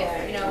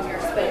with, you know, your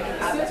spending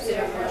habits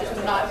and just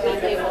not being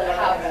able to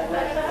have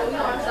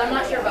that? So I'm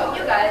not sure about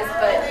you guys,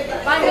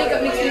 but my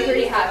makeup makes me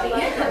pretty happy.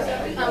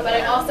 But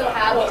I also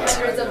have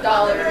hundreds of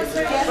dollars,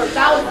 or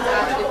thousands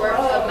actually, worth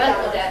of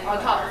medical debt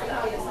on top of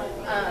that.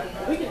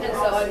 And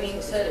so, I mean,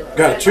 to...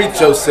 Gotta treat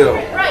yourself.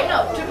 Right,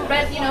 no, to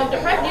prevent, you know,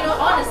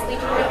 honestly,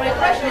 to prevent my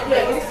depression and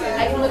things,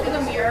 I can look in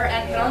the mirror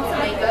and put on some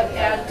makeup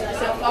and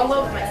just don't fall in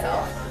love with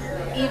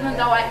myself. Even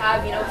though I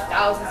have, you know,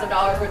 thousands of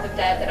dollars worth of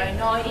debt that I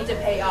know I need to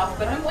pay off,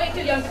 but I'm way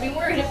too young to be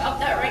worried about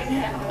that right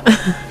now.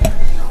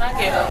 I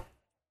get it.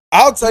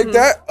 I'll take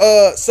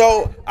that.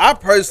 So I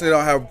personally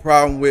don't have a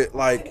problem with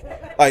like,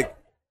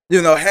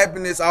 you know,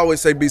 happiness. I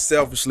always say be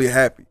selfishly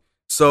happy.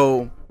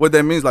 So what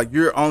that means, like,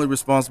 you're only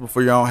responsible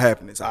for your own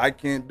happiness. I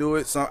can't do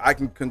it. So I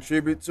can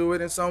contribute to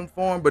it in some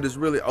form, but it's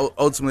really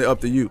ultimately up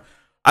to you.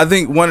 I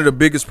think one of the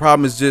biggest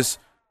problems is just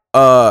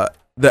the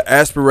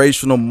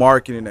aspirational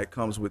marketing that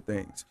comes with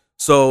things.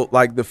 So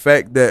like the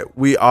fact that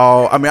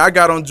I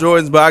got on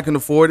Jordans, but I can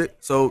afford it.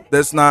 So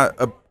that's not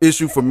an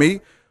issue for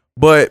me.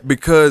 But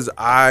because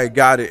I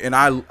got it and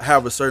I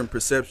have a certain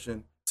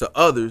perception to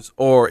others,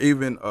 or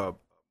even a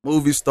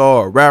movie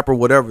star, a rapper,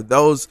 whatever,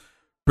 those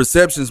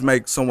perceptions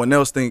make someone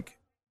else think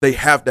they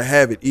have to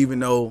have it, even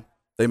though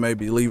they may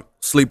be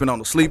sleeping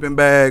on a sleeping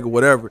bag or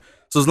whatever.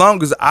 So as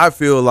long as I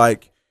feel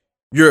like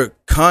you're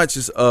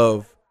conscious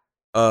of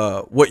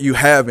what you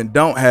have and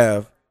don't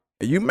have,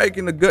 and you're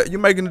making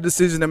a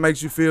decision that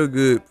makes you feel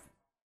good,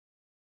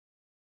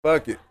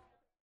 fuck it.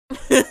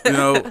 You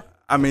know,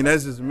 I mean,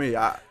 that's just me.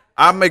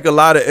 I make a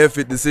lot of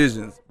effort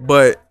decisions,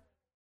 but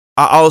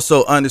I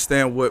also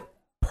understand what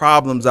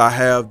problems I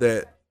have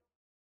that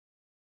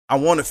I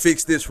want to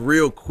fix this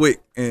real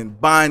quick, and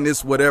buying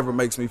this whatever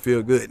makes me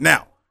feel good.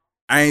 Now,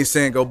 I ain't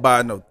saying go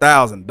buy no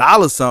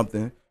 $1,000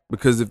 something,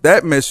 because if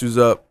that messes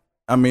you up,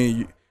 I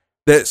mean,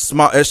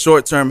 that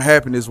short-term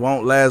happiness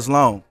won't last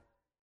long.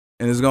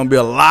 And there's going to be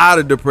a lot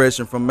of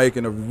depression from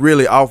making a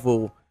really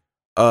awful,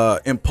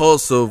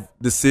 impulsive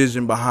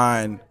decision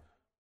behind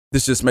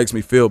this just makes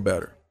me feel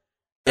better.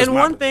 That's and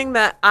one thing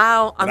that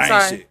I'm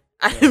sorry,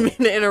 I didn't mean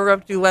to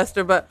interrupt you,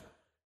 Lester, but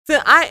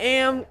since I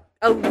am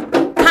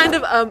kind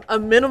of a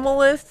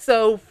minimalist,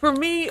 so for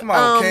me, come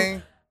on,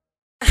 King.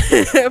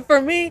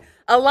 For me,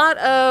 a lot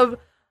of,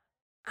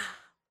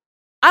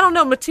 I don't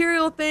know,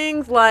 material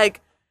things,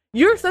 like,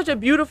 you're such a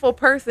beautiful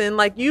person.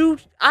 Like,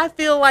 I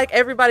feel like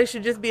everybody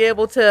should just be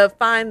able to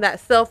find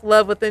that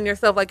self-love within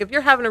yourself. Like, if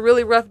you're having a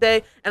really rough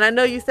day, and I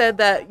know you said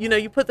that, you know,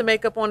 you put the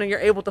makeup on and you're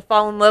able to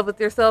fall in love with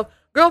yourself.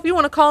 Girl, if you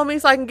want to call me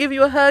so I can give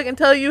you a hug and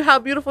tell you how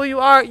beautiful you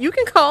are, you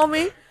can call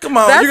me. Come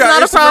on, that's you got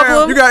not Instagram? a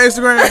problem. You got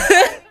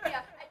Instagram?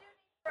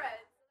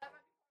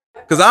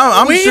 Because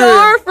I'm we sure.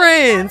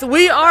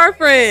 We are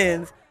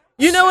friends.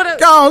 You know what?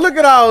 Go on, look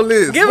at all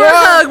this. Give her a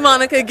hug,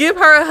 Monica. Give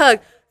her a hug.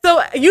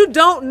 So you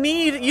don't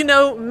need, you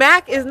know,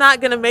 Mac is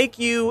not going to make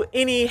you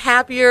any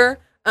happier.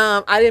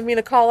 I didn't mean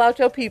to call out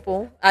your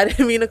people.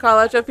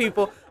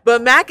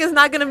 But Mac is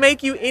not going to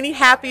make you any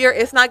happier.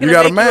 It's not going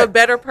to make you a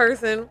better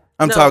person.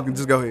 I'm talking.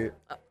 Just go ahead.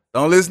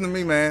 Don't listen to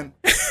me, man.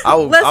 I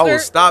will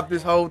stop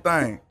this whole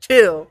thing.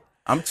 Chill.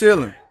 I'm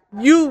chilling.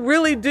 You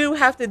really do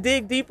have to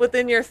dig deep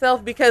within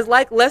yourself, because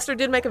like Lester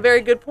did make a very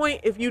good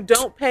point. If you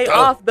don't pay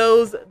off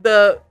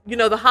the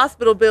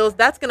hospital bills,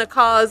 that's going to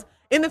cause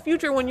in the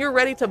future when you're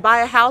ready to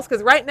buy a house,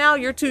 because right now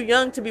you're too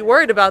young to be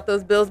worried about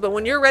those bills. But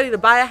when you're ready to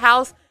buy a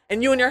house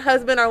and you and your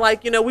husband are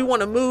like, you know, we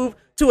want to move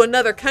to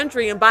another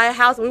country and buy a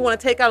house and we want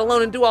to take out a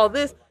loan and do all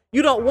this,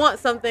 you don't want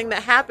something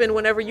that happened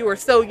whenever you were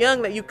so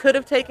young that you could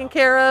have taken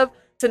care of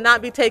to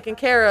not be taken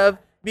care of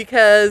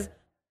because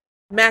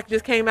Mac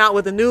just came out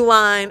with a new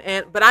line.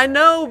 But I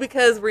know,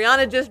 because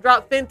Rihanna just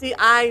dropped Fenty,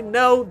 I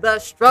know the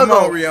struggle.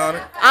 Come on,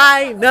 Rihanna.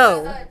 I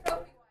know.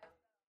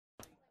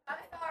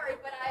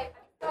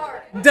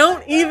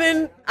 Don't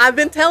even, I've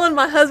been telling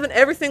my husband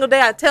every single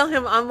day, I tell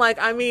him, I'm like,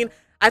 I mean,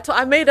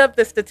 I made up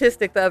the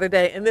statistic the other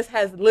day, and this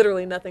has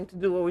literally nothing to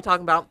do with what we're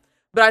talking about.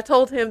 But I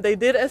told him they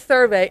did a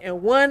survey,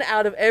 and one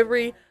out of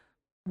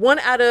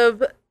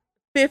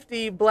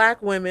 50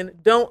 black women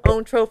don't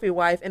own trophy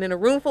wife. And in a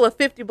room full of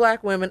 50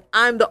 black women,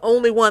 I'm the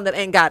only one that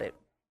ain't got it.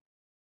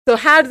 So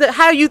how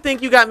do you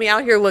think you got me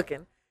out here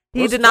looking?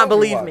 He What's did not trophy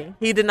believe wife? me.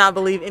 He did not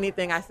believe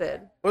anything I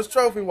said. What's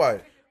trophy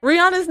wife?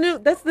 Rihanna's new.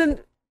 That's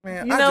the.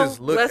 Man, You I know, just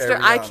look Lester,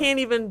 at I Rihanna. can't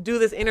even do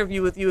this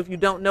interview with you if you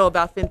don't know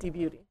about Fenty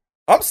Beauty.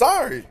 I'm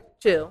sorry.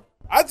 Chill.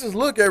 I just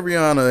look at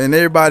Rihanna and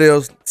everybody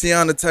else,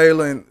 Tiana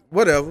Taylor and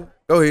whatever.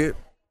 Go ahead.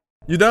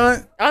 You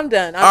done? I'm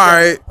done. All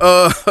right.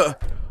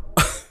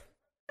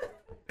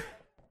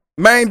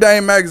 Main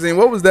Dame magazine.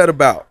 What was that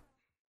about?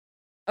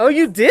 Oh,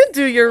 you did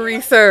do your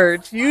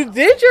research. You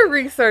did your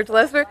research,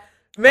 Lester.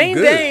 Main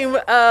good.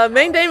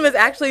 Dame is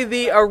actually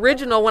the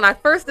original. When I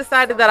first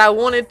decided that I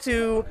wanted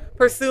to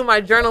pursue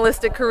my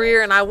journalistic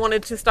career and I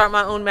wanted to start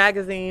my own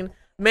magazine,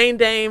 Main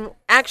Dame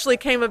actually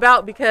came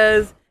about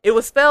because it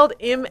was spelled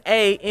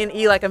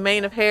M-A-N-E, like a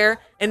mane of hair,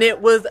 and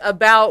it was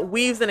about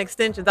weaves and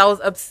extensions. I was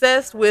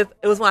obsessed with,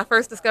 it was when I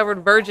first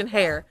discovered virgin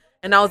hair,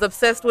 and I was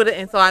obsessed with it,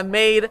 and so I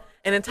made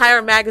an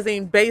entire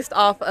magazine based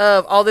off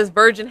of all this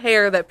virgin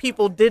hair that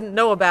people didn't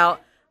know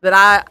about, that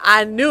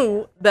I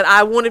knew that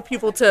I wanted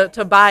people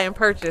to buy and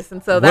purchase,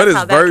 and so that's What is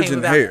how that came virgin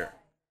about. hair?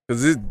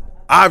 Because it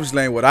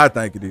obviously ain't what I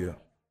think it is.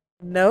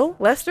 No,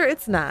 Lester,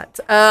 it's not.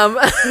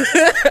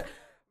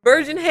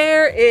 Virgin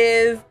hair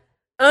is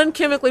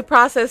unchemically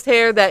processed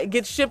hair that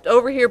gets shipped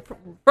over here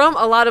from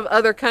a lot of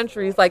other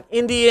countries like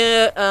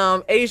India,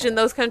 Asian,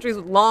 those countries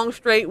with long,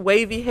 straight,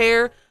 wavy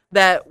hair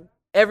that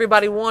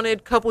everybody wanted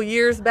a couple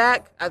years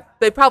back.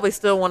 They probably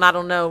still want, I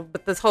don't know,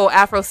 but this whole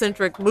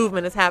Afrocentric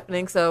movement is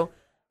happening, so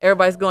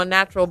everybody's going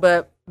natural.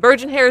 But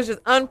virgin hair is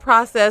just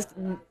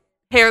unprocessed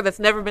hair that's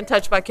never been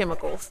touched by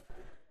chemicals.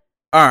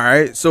 All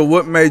right. So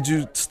what made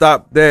you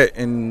stop that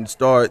and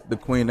start the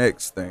Queen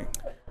X thing?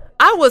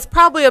 I was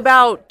probably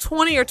about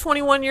 20 or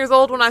 21 years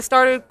old when I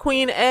started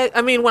when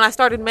I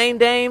started Main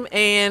Dame,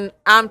 and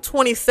I'm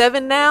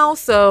 27 now.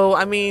 So,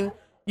 I mean,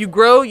 you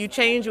grow, you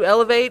change, you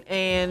elevate,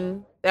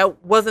 and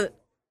that wasn't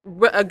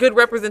a good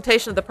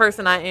representation of the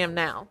person I am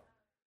now.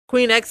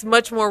 Queen X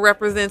much more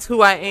represents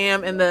who I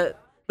am and the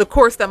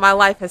course that my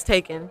life has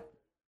taken.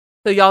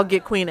 So y'all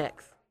get Queen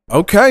X.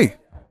 Okay.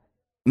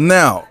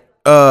 Now,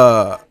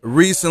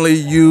 recently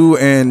you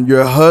and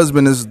your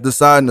husband is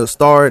deciding to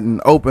start and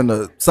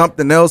open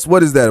something else.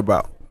 What is that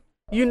about?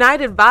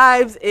 United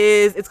Vibes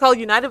it's called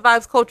United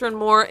Vibes Culture and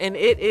More, and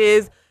it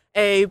is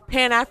a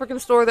Pan-African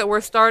store that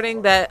we're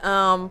starting that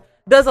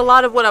does a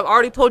lot of what I've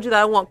already told you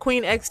that I want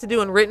Queen X to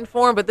do in written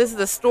form, but this is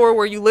a store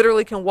where you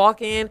literally can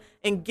walk in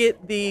and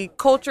get the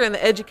culture and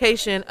the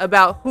education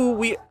about who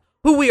we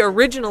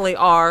originally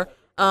are,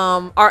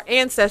 our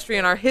ancestry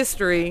and our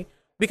history,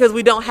 because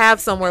we don't have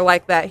somewhere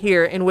like that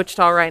here in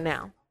Wichita right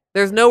now.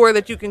 There's nowhere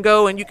that you can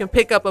go and you can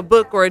pick up a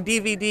book or a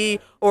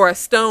DVD or a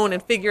stone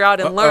and figure out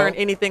and learn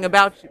anything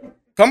about you.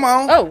 Come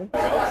on. Oh.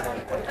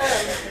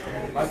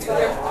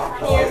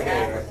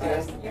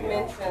 You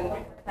mentioned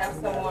have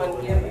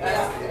someone give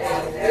us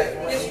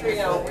a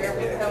history on where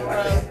we come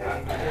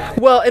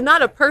from. Well, and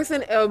not a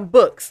person,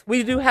 books.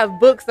 We do have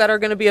books that are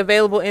going to be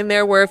available in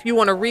there where if you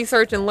want to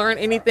research and learn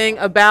anything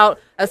about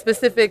a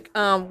specific,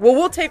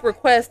 we'll take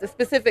requests, a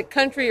specific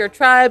country or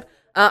tribe.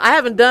 I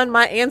haven't done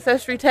my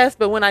ancestry test,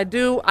 but when I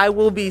do, I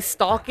will be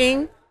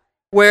stalking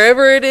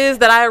wherever it is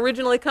that I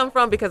originally come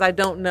from because I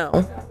don't know.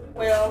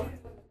 Well,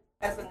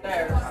 as a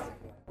nurse,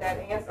 that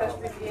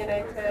ancestry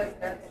DNA test,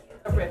 that's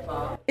a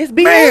ripoff. It's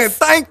BS. Man,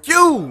 thank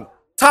you.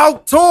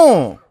 Talk to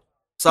him.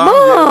 Sorry.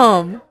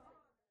 Mom.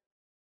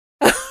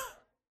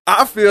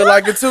 I feel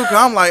like it too, 'cause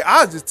I'm like,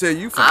 I'll just tell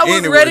you from I was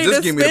anywhere. ready Just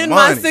to give me the spend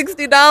my money.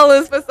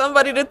 $60 for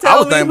somebody to I tell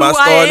was me thinking who about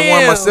I starting am.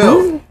 one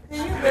myself. Do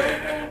you really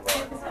think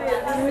you can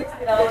spend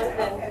 $60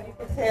 and you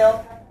can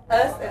tell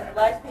us as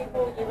black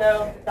people, you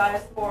know, the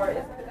diaspora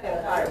is the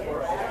entire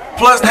world.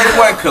 Plus, they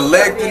wasn't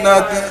collecting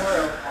nothing.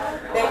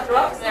 They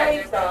drop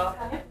slaves off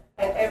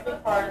in every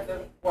part of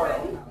the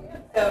world.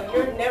 So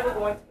you're never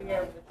going to be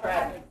able to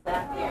track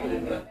exactly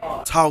who you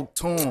are. Talk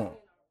to him.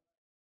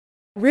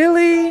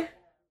 Really?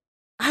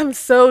 I'm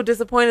so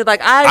disappointed. Like,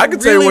 I can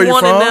tell you where really you're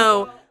want to from.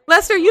 know.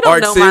 Lester, you don't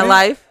Arc know City? my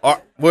life.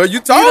 Well, you You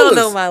told don't us.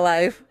 know my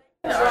life.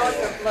 Draw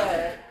your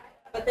blood,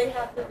 but they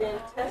have to then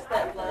test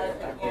that blood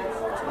against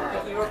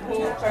a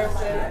European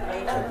person, an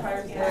Asian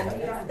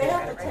person. They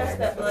have to test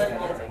that blood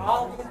against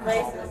all these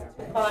races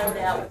to find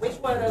out which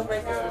one of those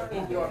races is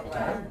in your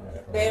blood.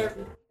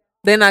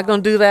 They're not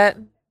going to do that?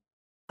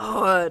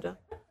 Lord.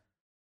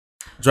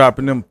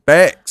 Dropping them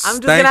facts. I'm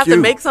just Thank going to have you.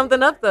 to make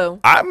something up, though.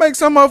 I make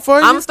something up for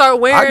you. I'm going to start I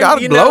wearing,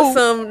 gotta blow.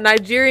 some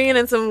Nigerian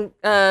and some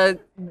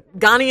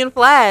Ghanaian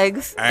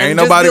flags. Ain't and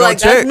just nobody be gonna like,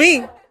 check. That's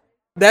me.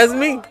 That's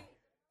me.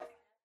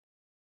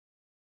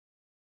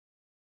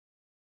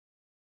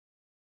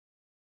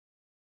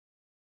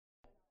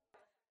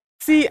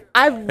 See,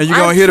 And you're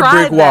going to hit a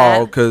brick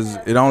wall because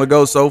it only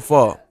goes so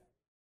far.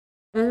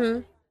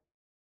 Mm-hmm.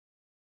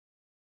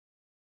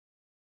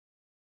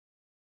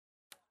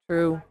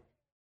 True.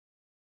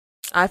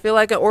 I feel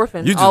like an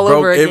orphan You just all broke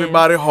over again.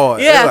 everybody's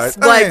heart. Yes,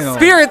 They're like "Damn."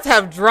 spirits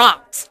have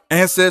dropped.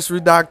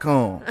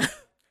 Ancestry.com.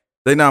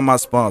 They not my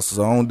sponsor,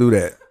 so I don't do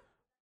that.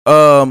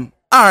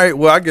 All right,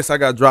 well, I guess I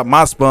got to drop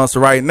my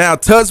sponsor right now.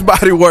 Touch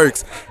Body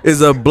Works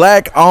is a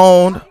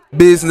black-owned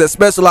business that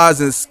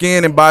specializes in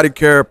skin and body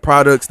care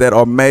products that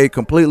are made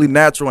completely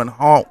natural and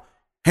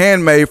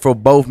handmade for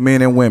both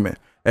men and women.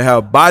 They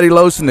have body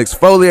lotion,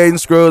 exfoliating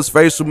scrubs,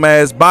 facial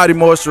masks, body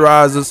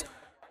moisturizers,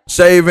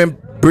 shaving,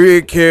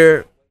 beard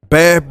care,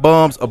 bath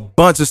bombs, a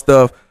bunch of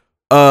stuff.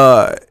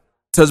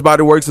 Touch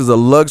Body Works is a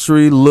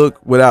luxury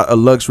look without a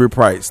luxury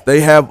price. They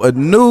have a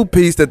new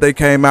piece that they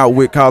came out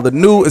with called the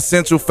New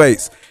Essential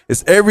Face.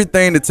 It's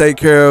everything to take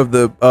care of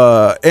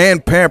the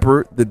and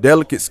pamper the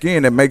delicate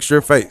skin that makes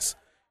your face.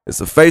 It's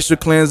a facial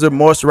cleanser,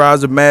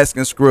 moisturizer, mask,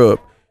 and scrub.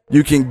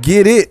 You can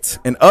get it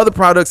and other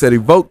products at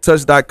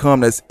evoketouch.com.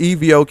 That's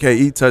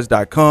EVOKE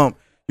touch.com.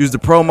 Use the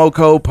promo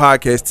code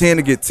podcast10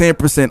 to get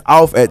 10%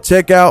 off at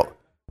checkout.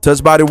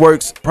 Touch Body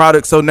Works,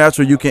 product so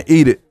natural you can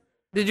eat it.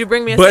 Did you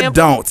bring me a but sample?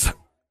 Don't.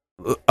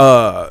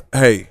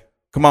 Hey,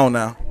 come on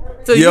now.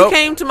 So you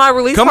came to my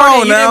release come party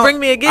on and you now. didn't bring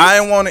me a gift? I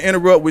didn't want to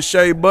interrupt with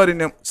Shea Buddy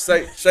and them.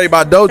 Shea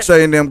by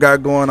Dolce and them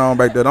got going on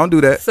back there. Don't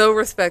do that. So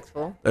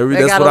respectful.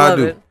 That's what I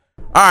do. It.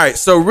 All right.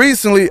 So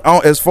recently,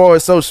 as far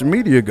as social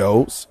media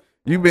goes,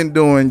 you've been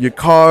doing your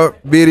car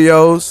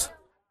videos.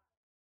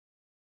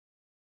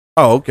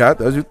 Oh, okay. I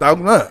thought you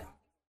talking up.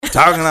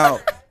 Talking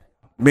out.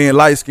 Being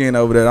light skinned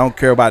over there. I don't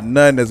care about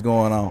nothing that's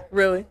going on.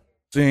 Really?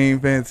 She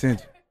ain't paying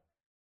attention.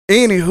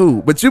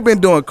 Anywho, but you've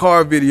been doing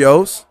car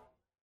videos,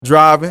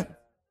 driving,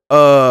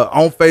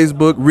 on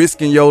Facebook,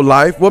 risking your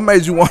life. What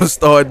made you want to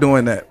start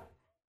doing that?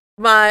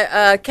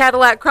 My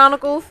Cadillac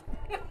Chronicles.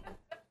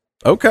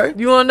 Okay.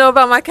 You want to know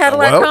about my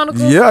Cadillac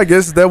Chronicles? Yeah, I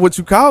guess that's what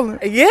you call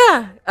it.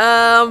 Yeah.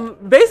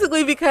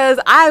 Basically because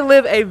I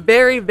live a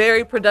very,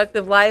 very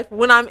productive life.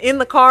 When I'm in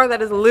the car,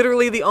 that is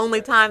literally the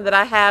only time that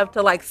I have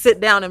to like sit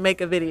down and make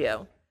a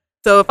video.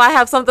 So if I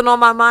have something on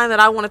my mind that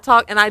I want to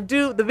talk, and I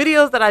do, the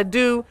videos that I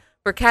do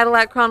for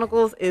Cadillac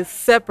Chronicles is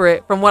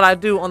separate from what I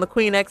do on the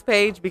Queen X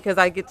page because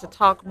I get to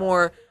talk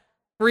more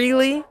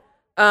freely.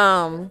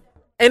 And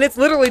it's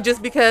literally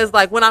just because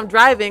like when I'm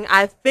driving,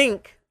 I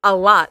think a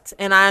lot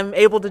and I'm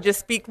able to just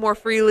speak more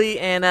freely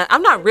and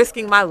I'm not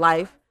risking my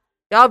life.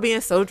 Y'all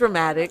being so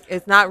dramatic.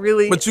 It's not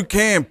really. But you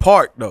can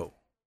park though.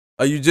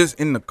 Are you just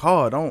in the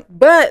car?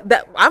 But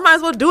that I might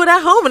as well do it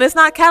at home and it's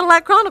not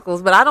Cadillac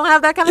Chronicles, but I don't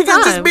have that kind of time.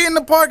 You can just be in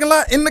the parking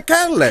lot in the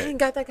Cadillac. I ain't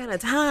got that kind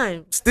of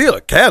time. Still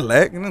a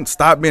Cadillac. And then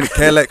stop being a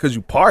Cadillac because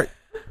you park.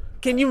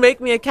 Can you make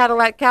me a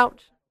Cadillac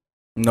couch?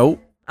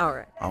 Nope. All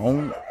right.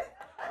 All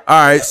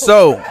right.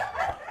 So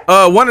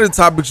one of the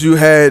topics you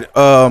had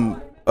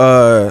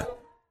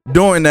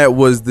doing that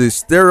was the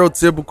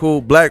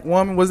stereotypical black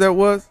woman.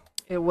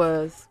 It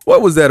was.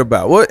 What was that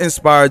about? What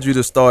inspired you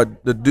to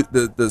start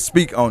to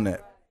speak on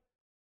that?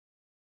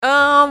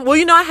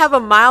 Well, I have a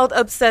mild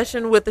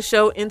obsession with the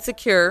show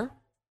Insecure.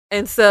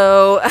 And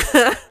so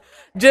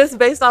just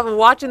based off of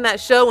watching that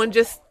show and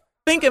just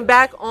thinking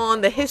back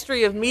on the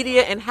history of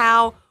media and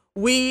how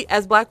we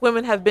as black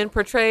women have been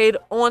portrayed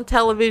on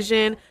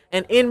television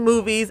and in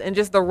movies and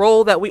just the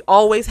role that we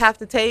always have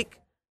to take.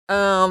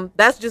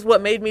 That's just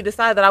what made me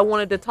decide that I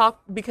wanted to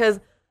talk because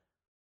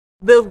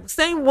the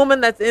same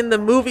woman that's in the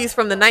movies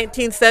from the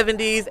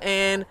 1970s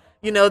and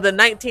the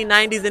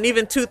 1990s and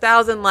even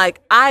 2000, like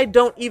I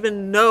don't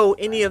even know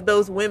any of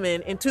those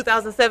women in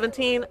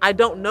 2017. I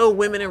don't know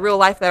women in real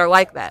life that are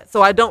like that.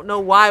 So I don't know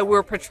why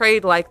we're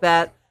portrayed like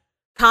that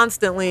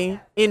constantly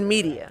in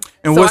media.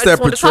 And what's that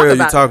portrayal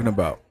you're talking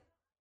about?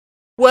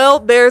 Well,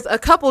 there's a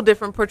couple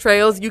different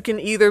portrayals. You can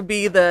either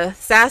be the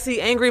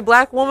sassy, angry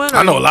black woman.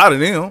 I know a lot of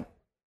them.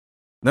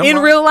 In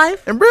real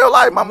life? In real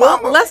life, my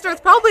mama. Lester,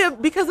 it's probably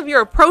because of your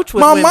approach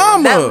with my women.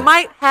 Mama. That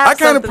might have I can't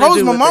something approach to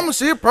do my with mama. it.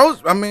 She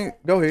approached. I mean,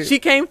 go ahead. She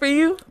came for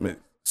you?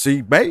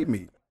 She made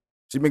me.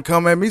 She been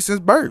coming at me since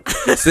birth.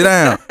 Sit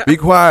down. Be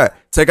quiet.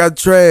 Take out the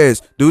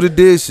trash. Do the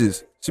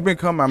dishes. She been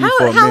coming at me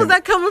for a minute. How is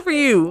that coming for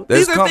you?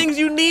 These are things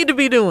you need to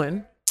be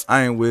doing.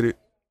 I ain't with it.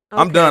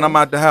 Okay. I'm done. I'm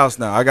out the house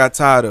now. I got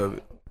tired of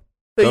it.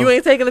 So you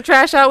ain't taking the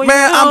trash out when you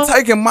Man, I'm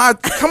taking my.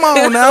 Come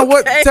on now. Okay.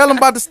 What? Tell them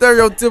about the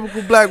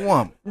stereotypical black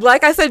woman.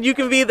 Like I said, you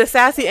can be the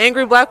sassy,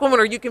 angry black woman,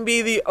 or you can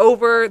be the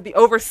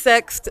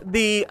oversexed,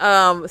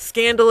 the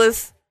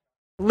scandalous.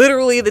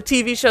 Literally, the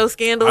TV show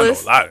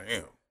Scandalous. I know a lot of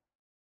them.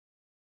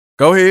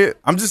 Go ahead.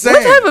 I'm just saying.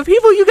 What type of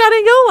people you got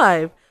in your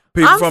life?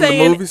 People from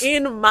the movies.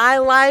 In my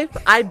life,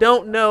 I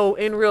don't know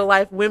in real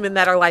life women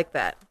that are like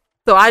that.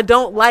 So I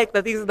don't like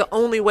that these are the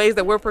only ways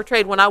that we're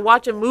portrayed. When I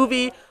watch a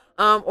movie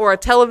or a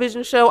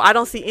television show, I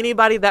don't see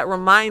anybody that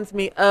reminds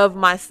me of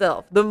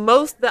myself. The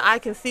most that I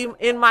can see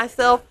in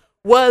myself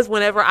was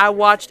whenever I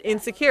watched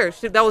Insecure.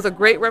 That was a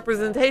great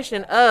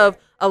representation of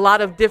a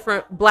lot of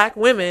different black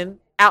women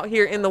out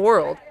here in the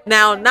world.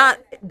 Now, not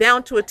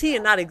down to a T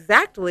and not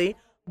exactly,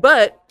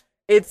 but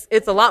it's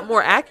a lot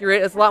more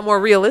accurate. It's a lot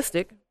more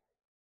realistic.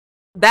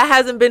 That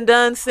hasn't been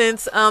done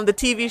since the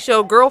TV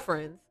show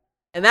Girlfriends.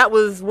 And that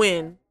was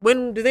when?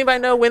 Does anybody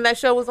know when that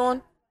show was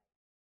on?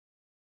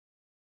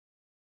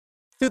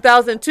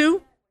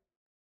 2002.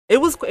 It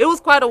was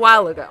quite a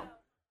while ago.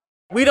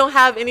 We don't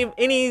have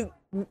any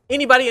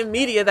anybody in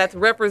media that's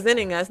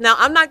representing us. Now,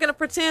 I'm not going to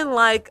pretend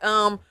like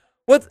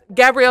what's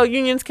Gabrielle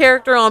Union's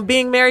character on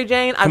Being Mary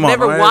Jane. I've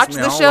never watched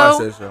the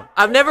show.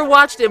 I've never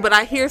watched it, but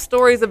I hear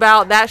stories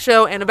about that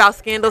show and about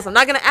scandals. I'm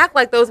not going to act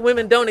like those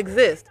women don't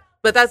exist,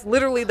 but that's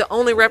literally the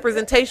only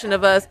representation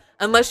of us,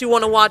 unless you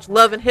want to watch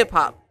Love and Hip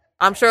Hop.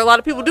 I'm sure a lot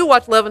of people do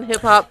watch Love and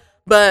Hip Hop,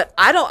 but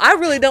I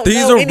really don't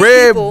These know are any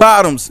red people.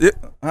 bottoms.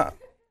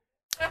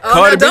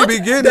 Cardi B be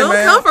getting it,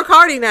 man. Don't come for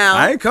Cardi now.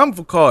 I ain't come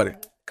for Cardi.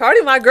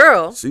 Cardi, my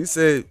girl. She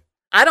said,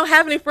 I don't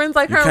have any friends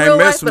like her in real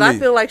life, but I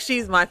feel like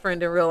she's my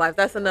friend in real life.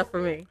 That's enough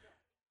for me.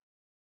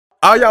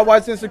 all y'all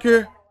watch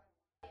Insecure?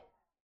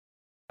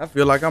 I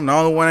feel like I'm the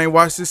only one that ain't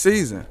watched this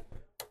season.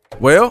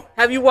 Well,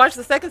 have you watched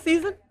the second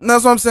season?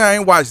 That's what I'm saying. I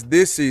ain't watched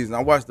this season.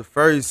 I watched the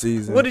first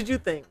season. What did you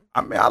think?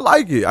 I mean, I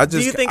like it. I just,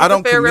 do you think I it's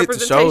don't a fair commit to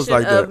shows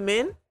like that. of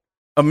men?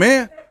 A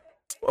man?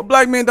 Well,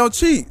 black men don't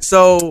cheat.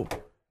 So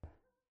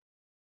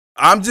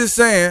I'm just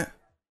saying.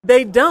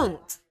 They don't.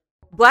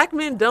 Black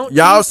men don't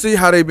Y'all cheat. see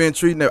how they been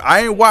treating them.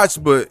 I ain't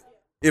watched, but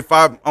if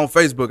I'm on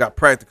Facebook, I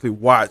practically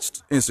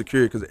watched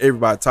Insecure because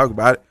everybody talk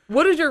about it.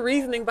 What is your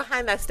reasoning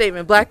behind that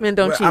statement? Black men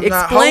don't cheat. Hold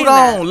Explain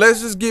that. on.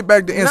 Let's just get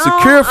back to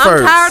Insecure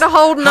first. I'm tired of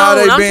holding how on.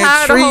 they I'm been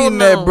tired of treating holding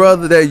that on.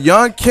 brother, that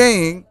young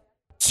king,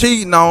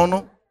 cheating on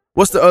him.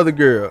 What's the other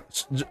girl?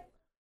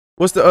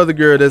 What's the other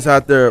girl that's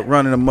out there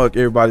running amok?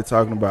 Everybody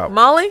talking about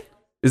Molly.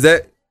 Is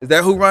that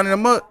who running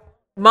amok?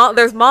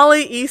 There's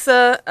Molly,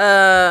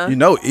 Issa. You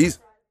know, Issa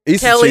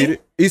Kelly. cheated.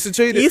 Issa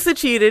cheated. Issa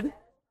cheated,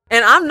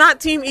 and I'm not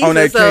Team Issa. On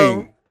that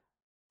king.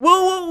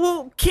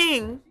 Well,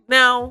 king.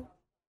 Now,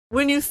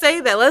 when you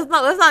say that, let's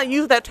not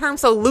use that term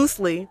so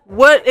loosely.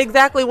 What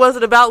exactly was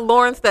it about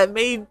Lawrence that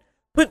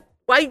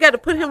why you got to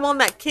put him on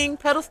that king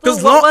pedestal?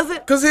 What was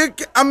it? Because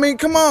I mean,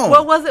 come on.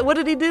 What was it? What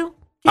did he do?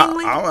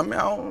 Kingly? I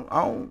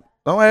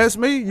don't ask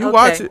me. You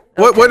watch it.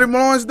 What did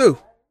Lawrence do?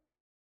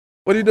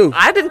 What did he do?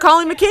 I didn't call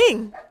him a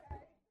king.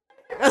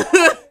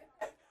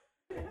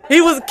 He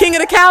was king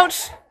of the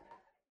couch.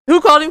 Who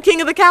called him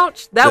king of the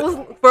couch? That was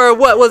for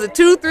what was it?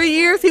 2-3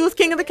 years? He was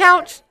king of the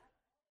couch.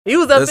 He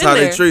was up That's in how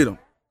there. they treat him.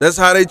 That's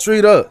how they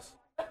treat us.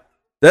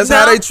 That's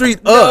how they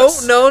treat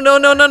us. No.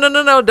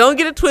 Don't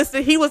get it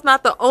twisted. He was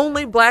not the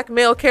only black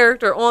male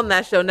character on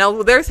that show.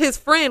 Now, there's his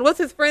friend. What's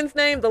his friend's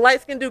name? The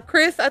light-skinned dude,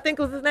 Chris, I think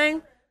was his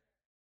name.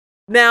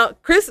 Now,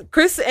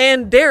 Chris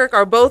and Derek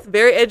are both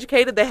very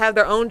educated. They have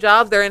their own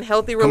jobs. They're in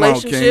healthy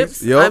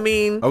relationships. Yep. I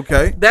mean,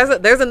 okay.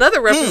 There's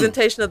another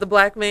representation of the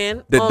black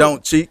man that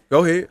don't cheat.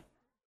 Go ahead.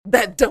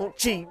 That don't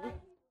cheat.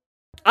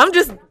 I'm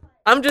just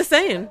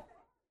saying.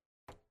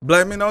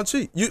 Black men don't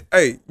cheat. You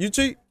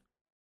cheat?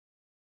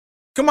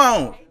 Come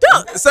on.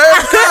 Say it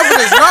with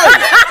confidence.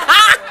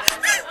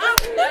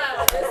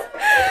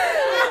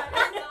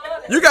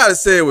 No. You gotta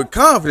say it with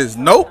confidence.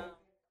 Nope.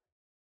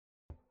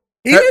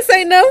 He didn't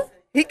say no.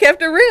 He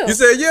kept it real. You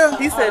said yeah.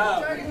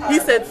 He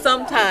said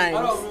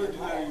sometimes.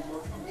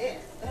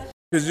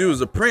 Because you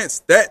was a prince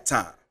that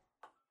time.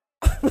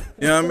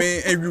 You know what I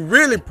mean? And you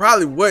really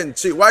probably wasn't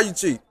cheat. Why you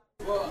cheat?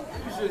 Well,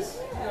 it was just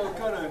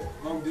kind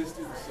of long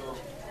distance.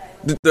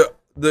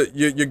 So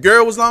your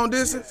girl was long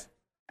distance?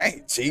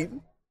 Ain't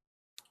cheating.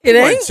 It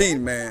You ain't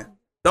cheating, man.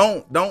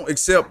 Don't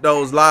accept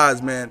those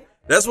lies, man.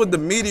 That's what the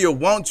media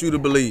wants you to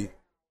believe.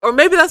 Or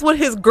maybe that's what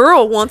his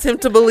girl wants him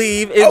to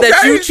believe is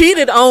that you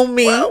cheated on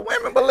me. Well,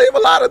 women believe a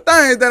lot of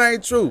things that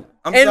ain't true.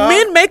 And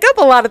men make up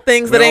a lot of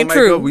things that ain't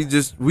true.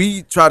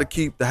 We try to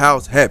keep the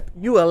house happy.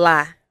 You a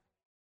lie.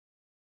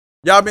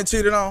 Y'all been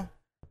cheated on?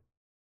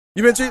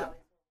 You been cheated?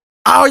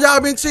 Oh,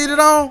 y'all been cheated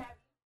on?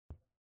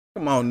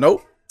 Come on,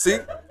 nope. See,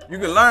 you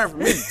can learn from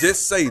me.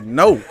 Just say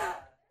no.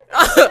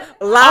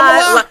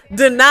 Lie,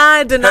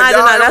 deny.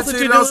 That's what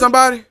you do. On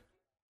somebody?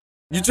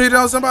 You cheated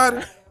on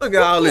somebody? Look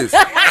at all this.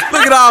 Look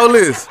at all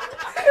this.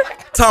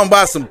 Talking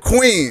about some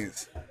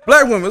queens.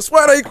 Black women,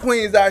 swear they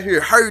queens out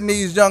here hurting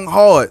these young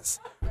hearts.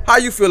 How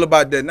you feel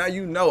about that? Now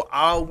you know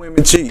all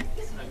women cheat.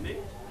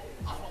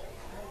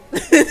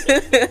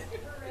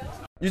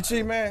 You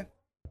cheat, man?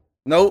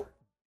 Nope.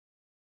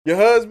 Your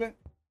husband?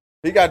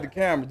 He got the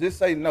camera. Just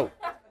say no.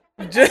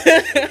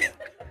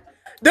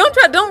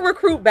 Don't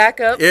recruit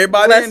backup.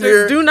 Everybody in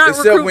here, do not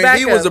except recruit when backup.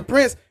 he was a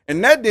prince,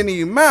 and that didn't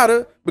even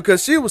matter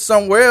because she was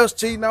somewhere else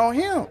cheating on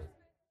him.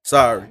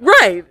 Sorry.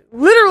 Right.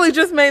 Literally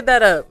just made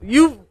that up.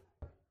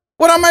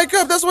 What I make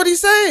up? That's what he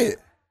said.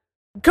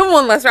 Come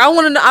on, Lester. I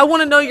want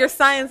to know your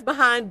science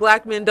behind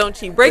black men don't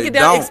cheat. Break it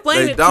down.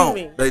 Explain it to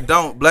me. They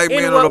don't. Black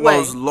men are the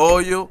most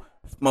loyal,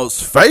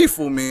 most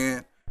faithful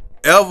men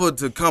ever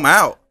to come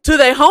out. To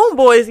their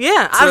homeboys,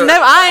 yeah. I've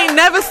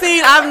never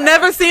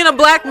seen a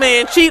black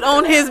man cheat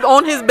on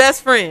his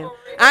best friend.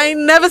 I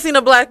ain't never seen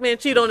a black man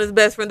cheat on his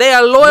best friend. They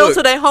are loyal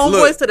to their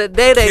homeboys to the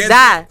day they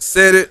die.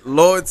 Said it,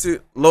 loyalty.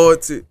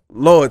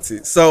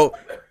 So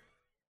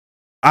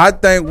I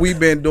think we've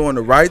been doing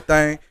the right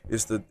thing.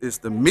 It's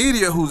the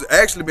media who's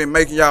actually been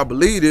making y'all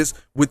believe this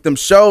with them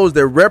shows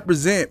that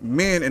represent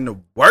men in the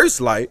worst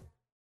light.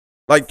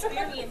 Like,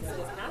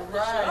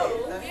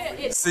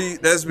 see,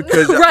 that's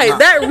because right.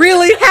 That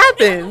really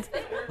happened.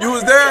 You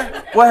was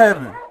there. What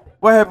happened?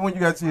 What happened when you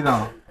got cheated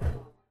on?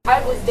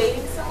 I was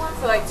dating someone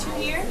for like 2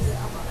 years,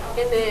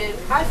 and then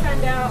I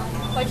found out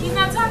like he's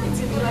not talking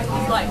to me. Like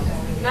he's like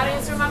not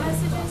answering my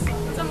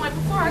messages. So I'm like,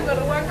 before I go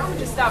to work, I'm gonna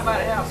just stop by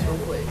the house real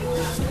quick.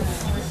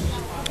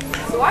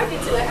 So I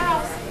get to the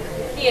house.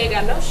 He ain't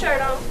got no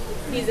shirt on.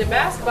 He's in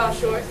basketball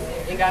shorts.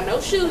 Ain't got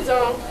no shoes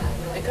on.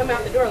 And come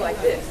out the door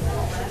like this.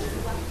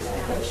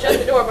 Shut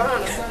the door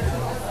behind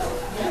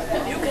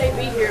him. You can't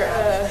be here.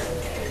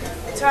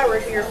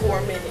 Tyra here for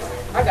a minute.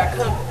 I got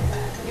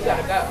company. You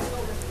gotta go.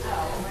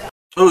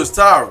 Who is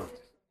Tyra?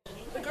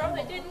 The girl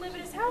that didn't live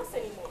in his house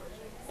anymore.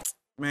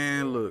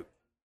 Man, look.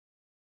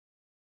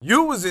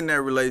 You was in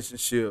that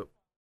relationship,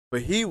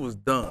 but he was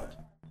done.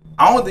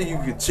 I don't think you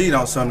could cheat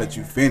on something that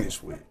you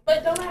finished with.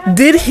 But don't I have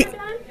Did to know he? you're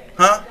done?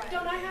 Huh?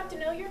 Don't I have to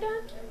know you're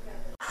done?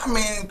 I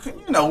mean,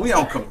 you know, we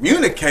don't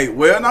communicate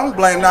well. And I don't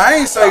blame. Now, I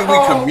ain't say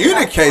we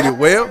communicated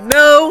well.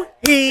 No,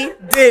 he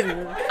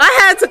didn't. I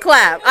had to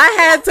clap.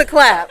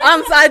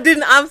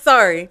 I'm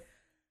sorry.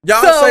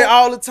 Y'all say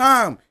all the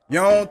time, you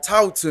don't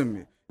talk to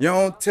me. You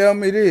don't tell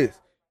me this.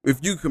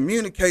 If you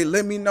communicate,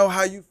 let me know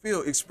how you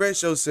feel.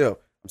 Express yourself.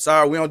 I'm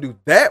sorry, we don't do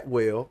that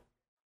well.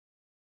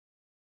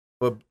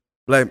 But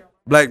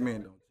black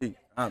men don't cheat.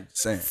 I'm just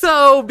saying.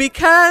 So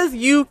because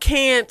you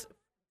can't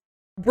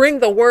bring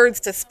the words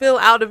to spill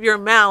out of your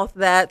mouth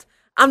that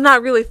I'm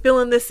not really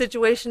feeling this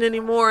situation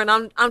anymore and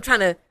I'm trying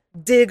to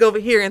dig over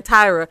here in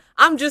Tyra,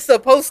 I'm just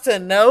supposed to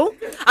know?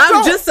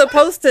 I'm just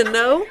supposed to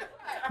know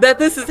that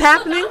this is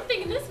happening? I'm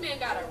thinking this man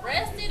got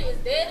arrested, is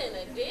dead in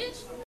a ditch.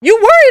 You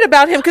worried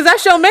about him because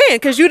that's your man,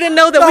 because you didn't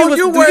know that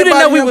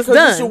we was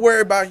done. You should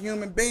worry about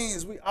human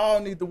beings. We all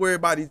need to worry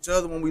about each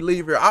other when we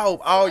leave here. I hope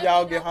all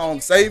y'all get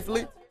home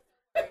safely.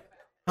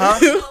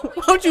 Huh?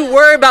 Won't you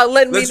worry about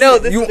letting me know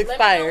this is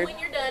expired? Let me know when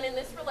you're done in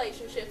this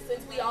relationship,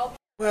 since we all.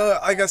 Well,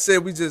 like I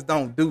said, we just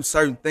don't do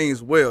certain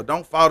things well.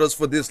 Don't fault us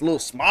for this little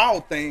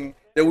small thing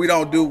that we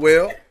don't do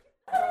well.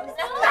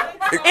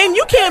 And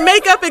you can't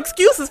make up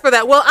excuses for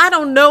that. Well, I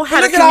don't know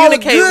how to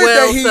communicate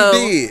well, so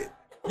did.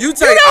 You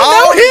take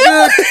all the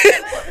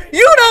good.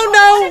 You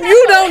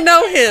don't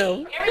know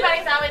him.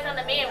 Everybody's always on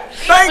the man.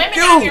 Thank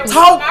you.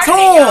 Talk to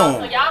him.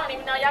 So y'all don't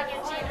even know y'all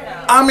getting cheated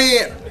on. I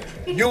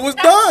mean, you was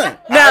done.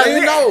 Now, I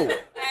didn't know.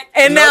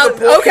 And now,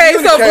 okay,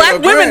 so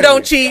black women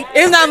don't cheat.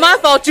 It's not my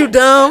fault you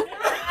dumb.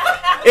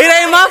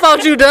 It ain't my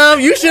fault you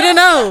dumb. You should have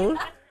known.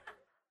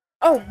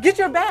 Oh, get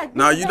your bag.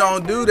 No, you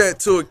don't do that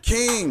to a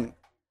king.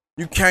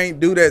 You can't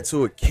do that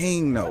to a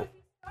king, no.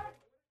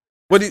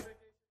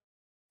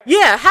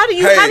 Yeah, how do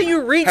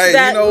you reach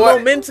that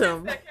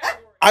momentum?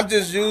 I'm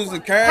just using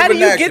Karen How do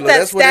you get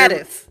that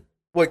status?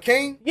 What,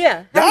 king?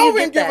 Yeah. Y'all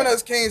been giving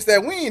us king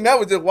status. We ain't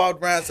never just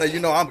walked around and say,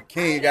 I'm a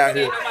king out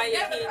here.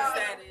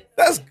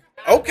 That's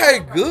okay,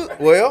 good.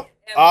 Well,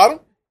 Autumn.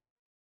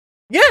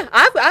 Yeah,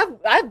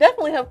 I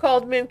definitely have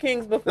called men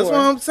kings before. That's what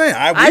I'm saying.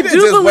 We didn't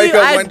just wake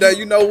up one day,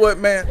 you know what,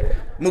 man?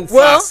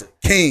 Mufasa,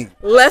 king.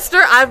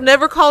 Lester, I've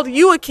never called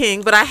you a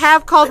king, but I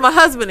have called my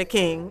husband a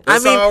king.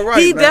 That's all right,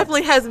 he man.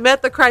 definitely has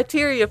met the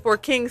criteria for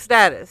king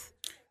status.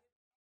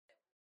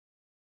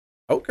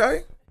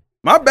 Okay.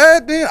 My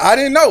bad then. I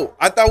didn't know.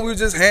 I thought we were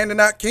just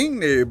handing out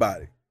king to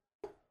everybody.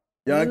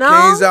 Young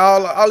kings,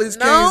 all these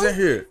kings in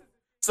here.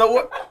 So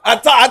what?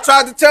 I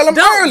tried to tell him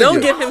earlier. Don't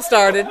get him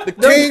started. The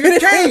king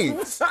of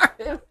kings.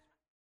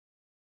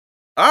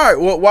 All right.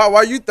 Well,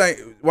 why you think?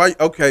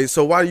 Okay.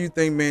 So why do you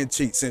think men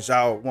cheat? Since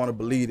y'all want to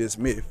believe this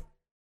myth,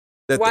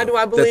 why do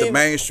I believe that the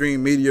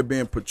mainstream media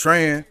been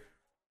portraying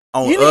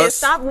on us? You need to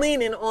stop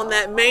leaning on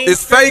that mainstream.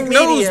 It's fake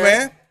media. news,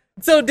 man.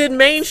 So did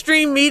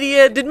mainstream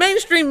media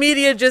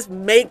just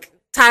make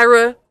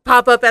Tyra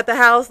pop up at the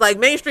house? Like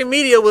mainstream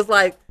media was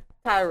like,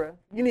 Tyra,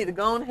 you need to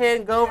go ahead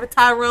and go over to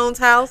Tyrone's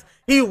house.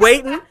 He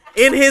waiting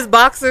in his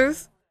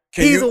boxers.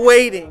 He's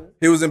waiting.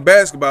 He was in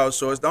basketball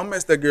shorts. Don't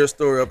mess that girl's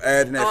story up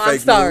adding that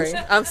fake news.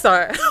 I'm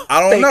sorry. I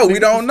don't know. We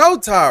don't know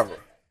Tyra.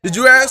 Did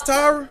you ask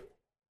Tyra?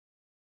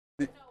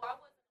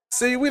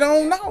 See, we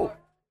don't know.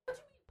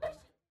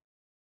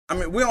 I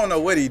mean, we don't know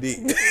what he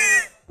did.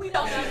 We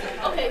don't know.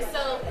 Okay,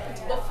 so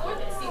before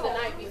the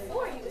night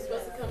before, he was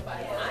supposed to come by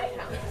my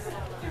house,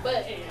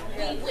 but he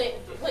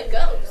went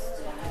ghost.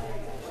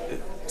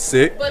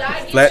 Sick, but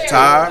I flat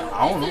tire.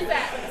 I don't know. This is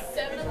at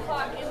 7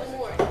 o'clock in the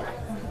morning,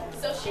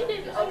 so she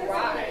didn't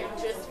arrive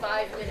just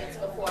 5 minutes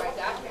before I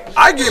got here.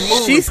 I get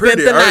moving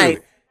pretty early.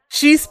 Night.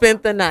 She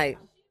spent the night.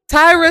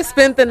 Tyra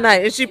spent the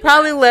night, and she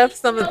probably left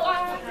some of.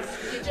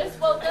 You just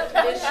woke up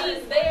and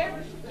she's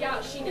there.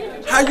 Y'all, she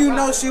didn't. How you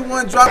know she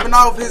wasn't dropping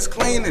off his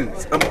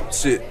cleanings?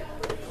 Shit.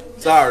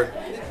 Sorry.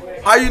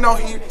 How you know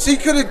she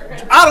could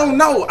have? I don't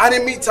know. I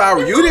didn't meet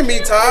Tyra. You didn't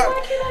meet Tyra.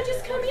 Why can't I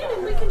just come in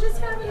and we can just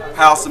have a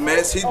house a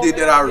mess? He did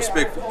that out of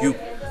respect for you.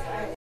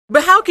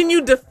 But how can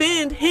you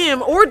defend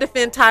him or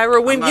defend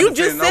Tyra when you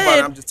just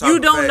said you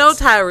don't know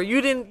Tyra?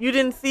 You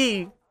didn't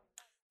see.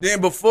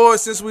 Then before,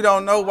 since we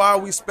don't know, why are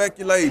we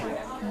speculating?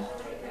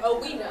 Oh,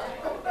 we know.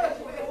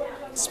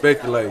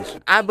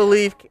 Speculation. I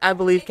believe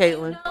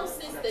Caitlin.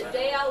 Since the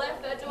day I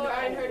left that door,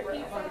 I ain't heard a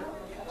peep.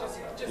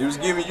 He was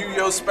giving you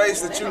your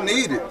space that you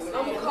needed.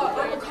 I'm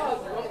gonna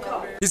call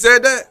you. He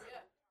said that?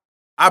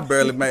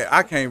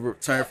 I can't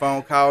return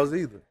phone calls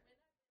either.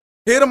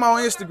 Hit them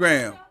on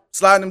Instagram.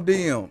 Slide them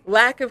DM.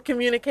 Lack of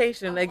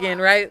communication again,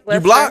 right? You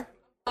block?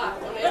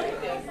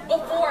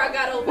 Before I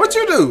got over. What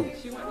you do?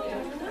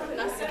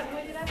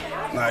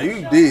 Nah,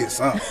 you did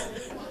something.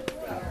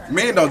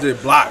 Men don't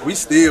just block. We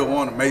still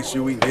want to make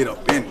sure we can get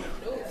up in there.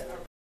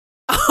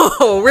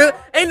 Oh, really?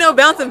 Ain't no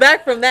bouncing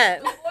back from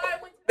that.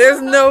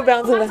 There's no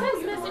bouncing back.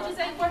 Text messages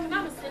ain't working.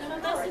 I'm gonna send him a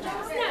message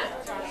on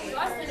Snap. So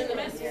I sent him a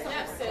message.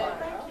 Snap said,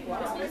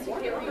 "This you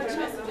can't read your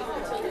messages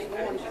until they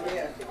go."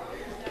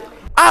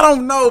 I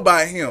don't know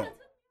about him.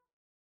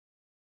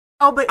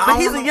 Oh, but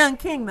he's a young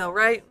king, though,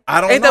 right?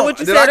 I don't Ain't know. that what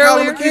you Did said I call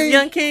him earlier? a king? He's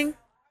young king.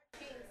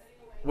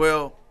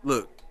 Well,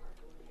 look.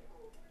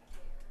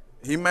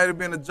 He might have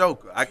been a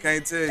joker. I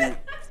can't tell you.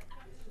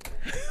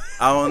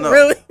 I don't know.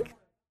 Really?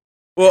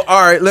 Well,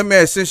 all right. Let me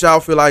ask. Since y'all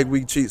feel like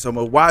we cheat so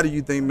much, why do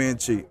you think men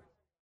cheat?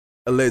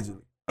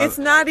 Allegedly. It's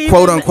not even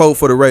quote unquote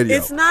for the radio.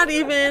 It's not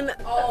even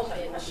All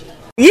men cheat.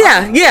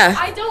 Yeah.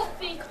 I don't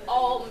think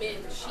all men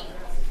cheat.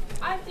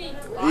 I think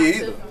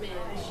lots of men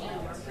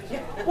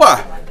cheat.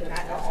 Why?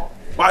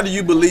 Why do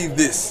you believe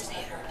this?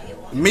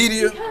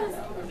 Media?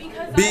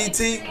 Because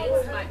BT?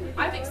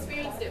 I've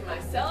experienced it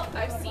myself.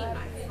 I've seen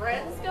my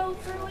friends go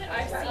through it.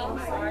 I've seen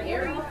my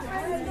married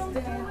friends go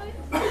through it.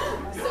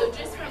 So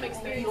just from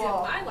experience in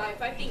my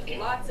life, I think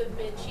lots of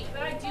men cheat.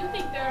 But I do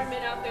think there are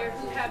men out there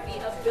who have the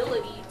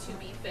ability to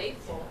be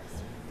faithful.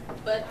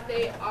 But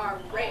they are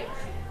rare.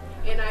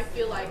 And I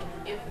feel like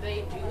if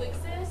they do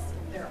exist,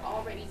 they're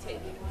already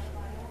taken.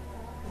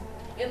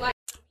 And like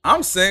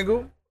I'm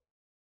single.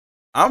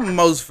 I'm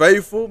most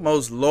faithful,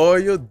 most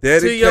loyal,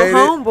 dedicated to your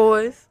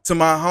homeboys. To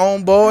my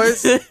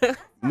homeboys,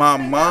 my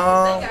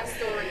mom.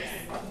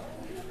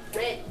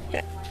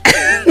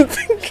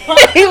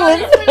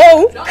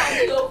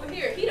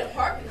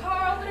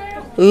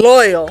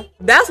 Loyal.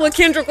 That's what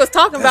Kendrick was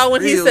talking about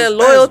when he real. said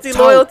loyalty,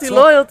 Talk.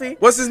 loyalty.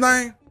 What's his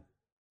name?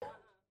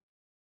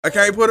 We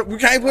can't put it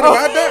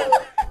right there.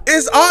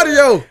 It's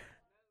audio.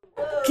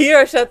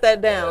 Kiera, shut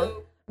that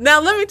down.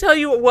 Now let me tell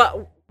you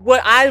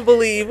what I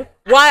believe.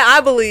 Why I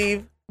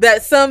believe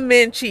that some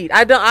men cheat.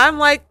 I'm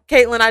like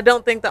Caitlin. I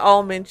don't think that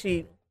all men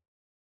cheat.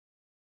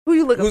 Who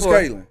you looking for?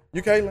 Who's Caitlin?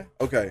 You Caitlin?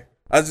 Okay.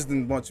 I just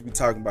didn't want you to be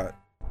talking about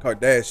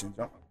Kardashians.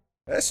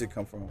 That shit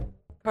come from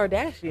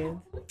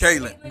Kardashians.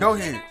 Caitlin, go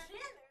ahead.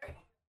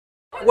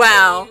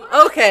 Wow.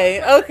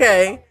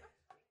 Okay.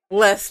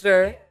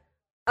 Lester.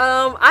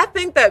 I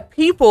think that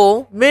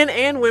people, men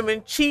and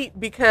women, cheat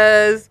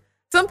because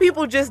some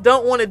people just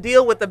don't want to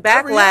deal with the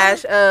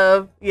backlash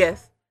of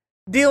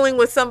dealing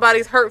with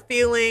somebody's hurt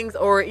feelings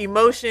or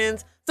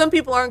emotions. Some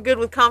people aren't good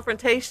with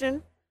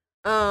confrontation.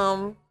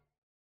 Some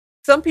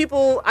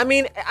people,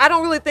 I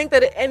don't really think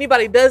that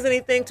anybody does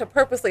anything to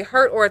purposely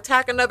hurt or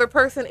attack another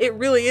person. It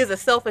really is a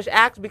selfish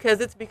act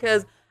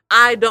because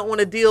I don't want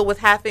to deal with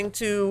having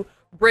to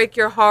break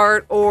your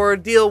heart or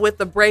deal with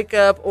the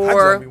breakup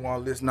or. I just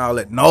want to listen to all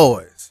that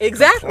noise.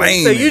 Exactly.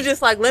 Complaining. So you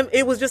just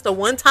it was just a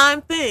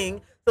one-time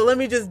thing. So let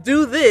me just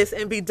do this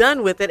and be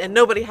done with it, and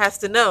nobody has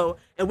to know,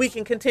 and we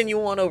can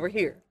continue on over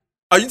here.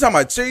 Are you talking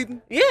about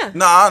cheating? Yeah.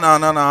 No, I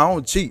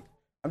don't cheat.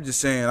 I'm just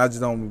saying I just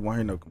don't want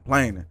to hear no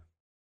complaining.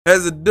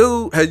 Has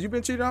you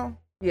been cheated on?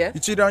 Yes. You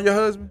cheated on your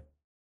husband?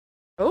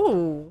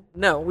 Oh,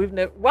 no, we've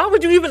never. Why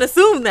would you even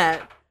assume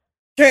that?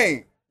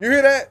 King, you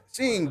hear that?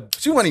 She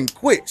wasn't even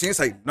quick. She didn't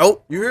say,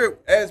 nope. You hear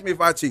it? Ask me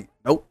if I cheat.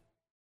 Nope.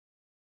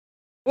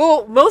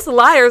 Well, most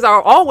liars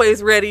are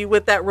always ready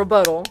with that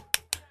rebuttal.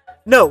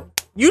 No.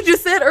 You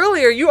just said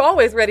earlier you're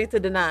always ready to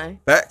deny.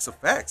 Facts are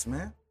facts,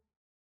 man.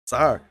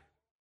 Sorry.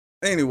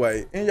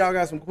 Anyway, and y'all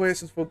got some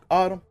questions for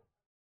Autumn?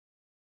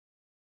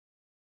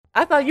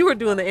 I thought you were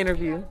doing the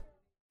interview.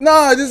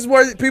 No, this is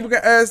where people can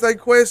ask their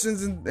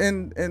questions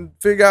and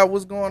figure out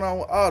what's going on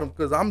with Autumn,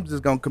 because I'm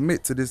just going to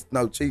commit to this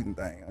no cheating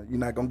thing. You're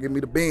not going to give me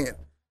the bend.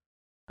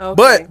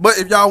 Okay. But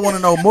if y'all want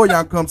to know more,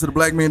 y'all come to the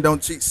Black Men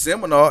Don't Cheat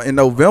seminar in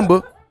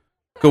November,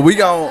 because we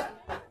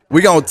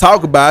gonna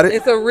talk about it.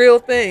 It's a real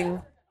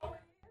thing.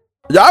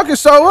 Y'all can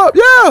show up.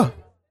 Yeah.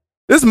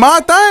 This is my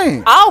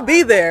thing. I'll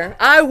be there.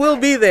 I will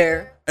be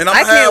there. And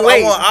I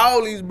want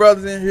all these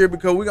brothers in here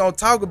because we're going to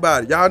talk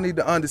about it. Y'all need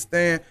to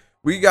understand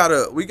we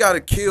gotta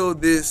kill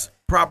this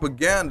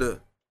propaganda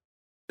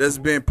that's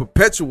been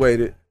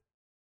perpetuated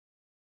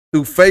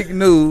through fake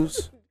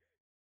news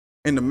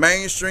in the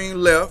mainstream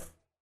left,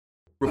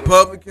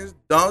 Republicans,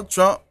 Donald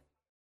Trump,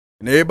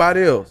 and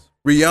everybody else.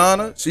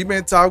 Rihanna, she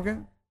been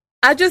talking.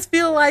 I just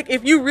feel like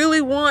if you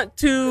really want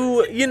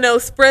to,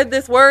 spread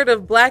this word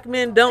of black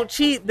men don't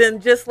cheat,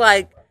 then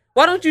why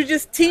don't you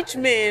just teach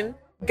men,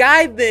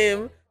 guide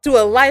them to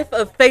a life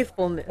of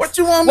faithfulness? What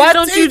you want me Why to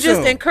don't teach you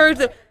just them? encourage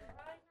them?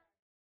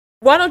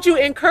 Why don't you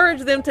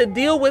encourage them to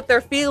deal with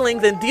their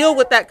feelings and deal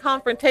with that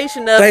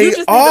confrontation of you just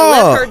need to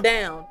let her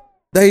down?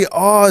 They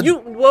are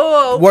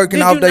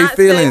working out their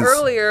feelings. Say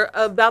earlier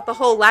about the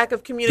whole lack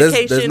of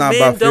communication. That's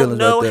Men don't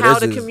know how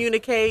to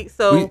communicate.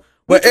 So.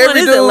 But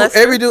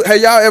every dude,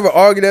 have y'all ever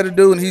argued at a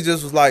dude and he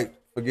just was like,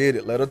 forget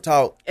it, let her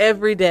talk?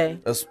 Every day.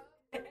 That's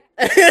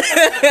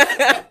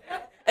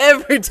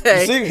every every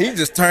day. See, he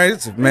just turned it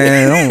to,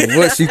 man, I don't know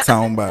what she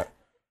talking about.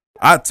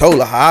 I told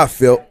her how I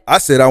felt. I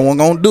said I wasn't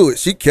going to do it.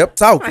 She kept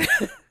talking.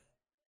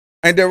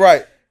 Ain't that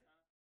right?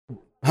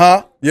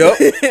 Huh? Yep.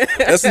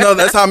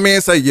 That's how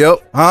men say,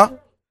 yep. Huh?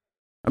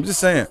 I'm just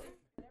saying.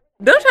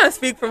 Don't try to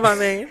speak for my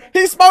man.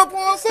 He spoke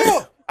for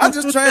himself. I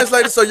just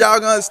translated so y'all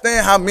can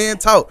understand how men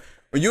talk.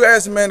 When you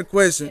ask a man a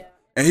question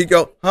and he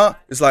go, huh?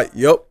 It's like,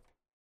 yep.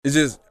 It's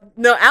just.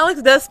 No,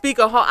 Alex does speak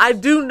I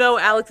do know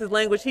Alex's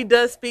language. He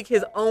does speak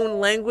his own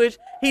language.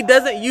 He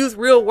doesn't use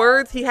real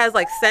words. He has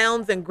like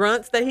sounds and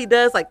grunts that he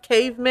does, like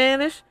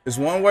cavemanish. It's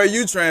one way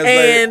you translate.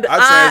 And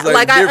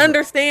I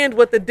understand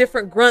what the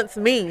different grunts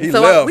mean. He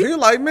left. He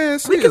like, man,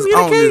 she is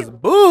on this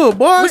bull,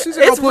 boy. She's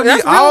gonna put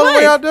me all the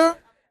way out there.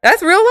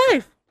 That's real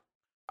life.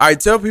 All right,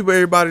 tell people,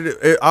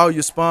 everybody, all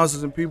your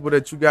sponsors and people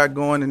that you got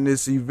going in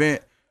this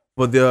event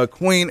for the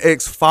Queen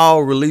X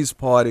Fall Release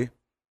Party.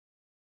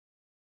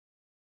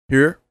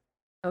 Here.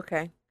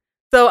 Okay.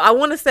 So I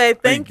want to say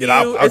thank you,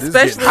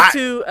 especially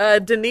to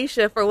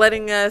Denisha for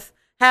letting us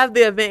have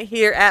the event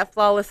here at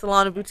Flawless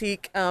Salon and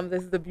Boutique.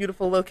 This is a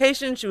beautiful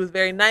location. She was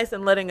very nice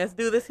in letting us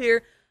do this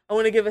here. I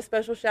want to give a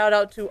special shout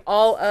out to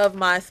all of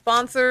my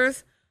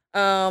sponsors,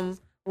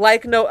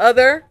 like no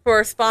other,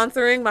 for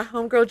sponsoring my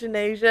homegirl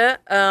Janasia.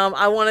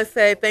 I want to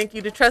say thank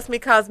you to Trust Me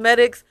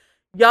Cosmetics,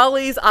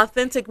 Y'all's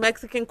Authentic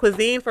Mexican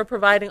Cuisine for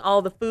providing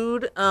all the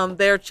food.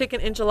 Their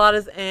chicken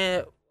enchiladas,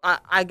 and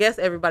I guess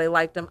everybody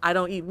liked them. I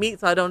don't eat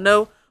meat, so I don't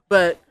know,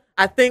 but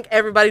I think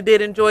everybody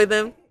did enjoy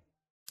them.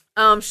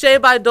 Shea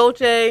by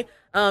Dolce,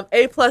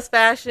 A Plus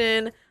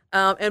Fashion,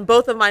 and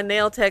both of my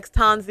nail techs,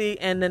 Tanzi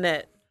and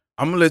Nanette.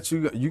 I'm gonna let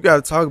you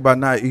got to talk about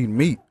not eating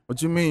meat.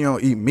 What you mean you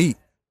don't eat meat?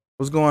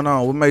 What's going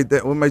on? What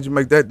made you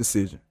make that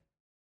decision?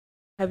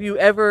 Have you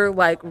ever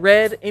like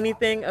read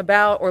anything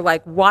about or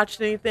like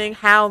watched anything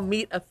how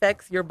meat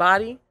affects your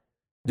body?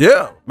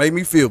 Yeah, made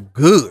me feel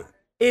good.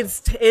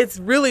 It's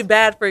really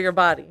bad for your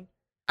body.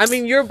 I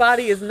mean, your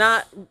body is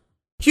not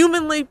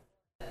humanly.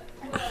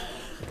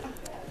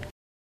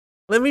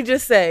 Let me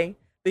just say,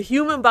 the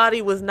human body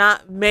was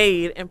not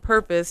made and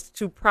purposed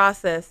to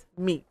process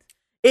meat.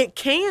 It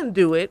can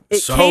do it.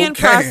 It can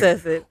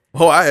process it.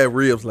 Oh, I had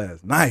ribs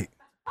last night.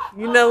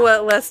 You know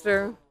what,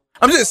 Lester?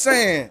 I'm just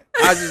saying.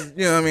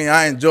 You know what I mean?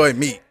 I enjoy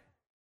meat.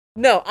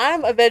 No,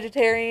 I'm a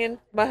vegetarian.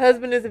 My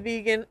husband is a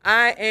vegan.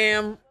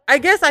 I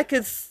guess I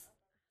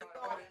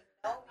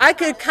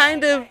could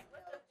kind of,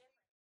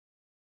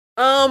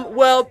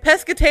 well,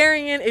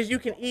 pescatarian is you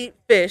can eat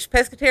fish.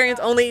 Pescatarians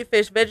only eat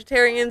fish.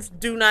 Vegetarians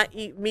do not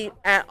eat meat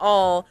at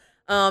all.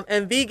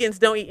 And vegans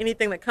don't eat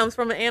anything that comes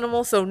from an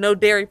animal, so no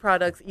dairy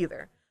products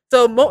either.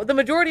 So the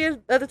majority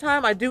of the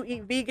time I do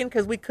eat vegan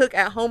because we cook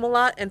at home a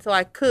lot, and so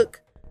I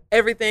cook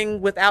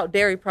everything without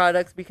dairy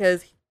products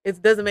because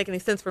it doesn't make any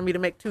sense for me to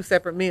make two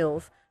separate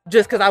meals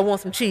just because I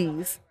want some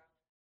cheese.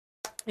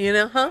 You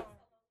know, huh?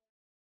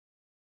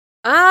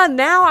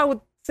 Now I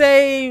would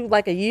say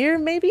like a year,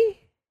 maybe.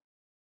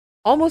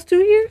 Almost 2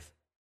 years.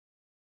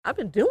 I've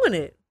been doing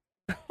it.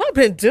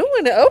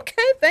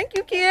 Okay, thank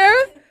you,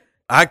 Kiara.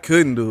 I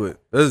couldn't do it.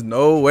 There's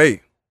no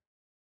way.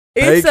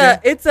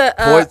 It's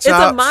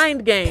a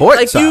mind game.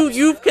 Like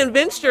you've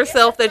convinced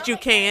yourself that you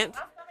can't.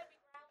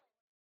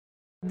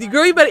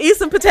 Girl, you better eat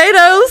some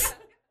potatoes.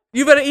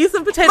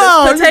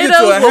 No,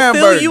 potatoes will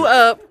fill you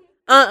up.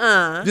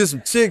 Just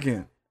some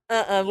chicken.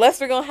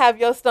 Lester gonna have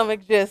your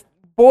stomach just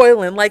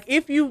boiling. Like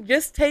if you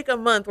just take a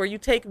month where you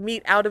take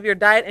meat out of your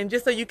diet, and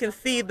just so you can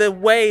see the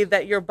way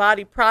that your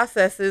body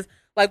processes.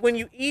 Like when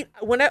you eat,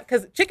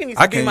 because chicken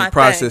used to be my thing. I can't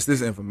process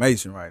this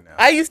information right now.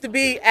 I used to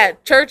be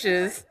at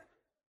churches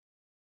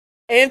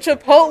and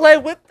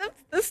Chipotle with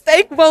the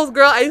steak bowls,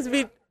 girl. I used to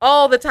be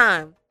all the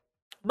time.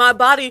 My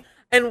body,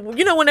 and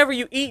you know, whenever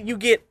you eat, you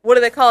get, what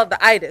do they call it?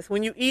 The itis.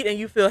 When you eat and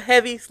you feel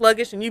heavy,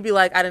 sluggish, and you be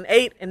like, I done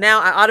ate, and now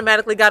I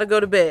automatically got to go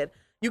to bed.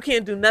 You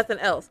can't do nothing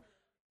else.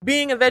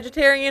 Being a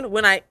vegetarian,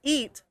 when I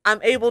eat,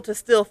 I'm able to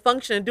still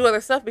function and do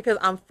other stuff because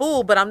I'm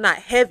full, but I'm not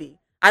heavy.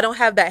 I don't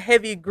have that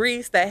heavy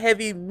grease, that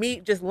heavy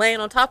meat just laying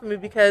on top of me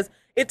because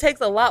it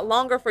takes a lot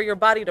longer for your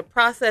body to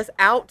process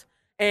out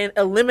and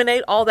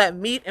eliminate all that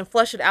meat and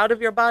flush it out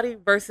of your body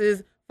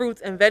versus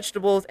fruits and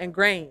vegetables and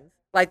grains.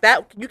 Like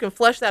that, you can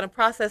flush that and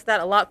process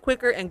that a lot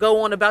quicker and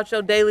go on about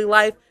your daily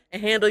life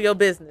and handle your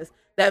business.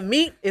 That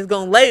meat is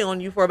going to lay on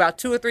you for about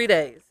 2 or 3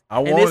 days.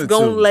 And it's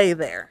going to lay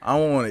there. I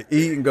want to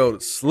eat and go to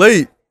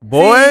sleep,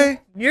 boy.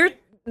 See,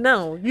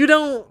 no, you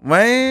don't.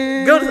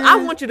 Man. I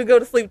want you to go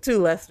to sleep too,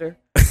 Lester.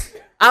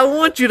 I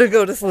want you to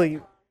go to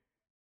sleep.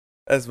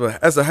 That's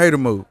a hater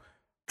move.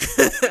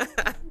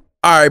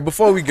 All right,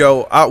 before we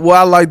go, what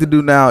I like to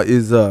do now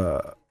is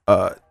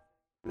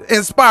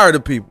inspire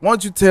the people. Why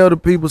don't you tell the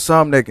people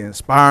something that can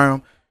inspire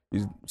them?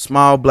 You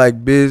small black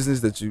business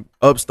that you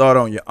upstart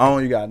on your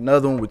own. You got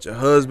another one with your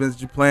husband that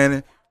you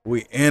planning.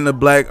 We in a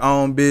black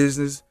owned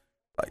business.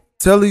 Like,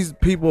 tell these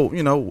people,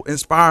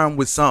 inspire them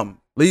with something.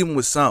 Leave them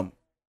with something.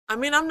 I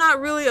mean, I'm not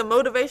really a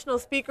motivational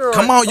speaker or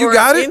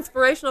an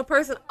inspirational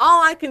person.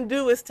 All I can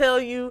do is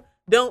tell you,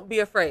 don't be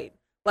afraid.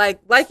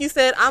 Like you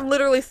said, I'm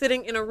literally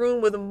sitting in a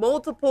room with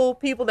multiple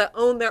people that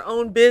own their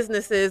own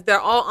businesses. They're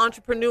all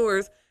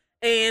entrepreneurs.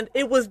 And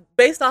it was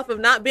based off of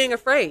not being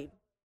afraid.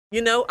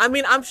 You know, I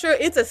mean, I'm sure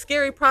it's a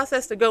scary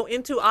process to go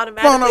into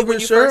automatically when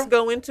you first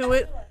go into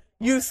it.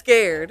 You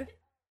scared.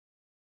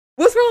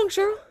 What's wrong,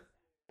 Cheryl?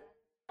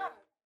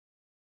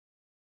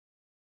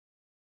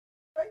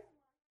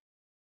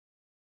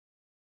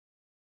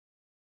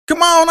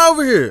 Come on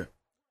over here.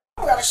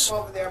 I gotta come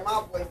over there.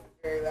 My voice is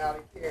very loud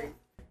and clear.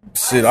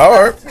 Shit, all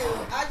right.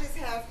 I just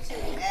have to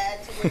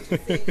add to what you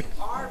said. You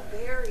are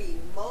very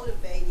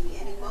motivating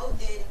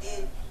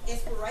and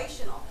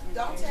inspirational.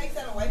 Don't take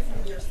that away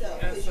from yourself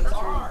because you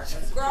are.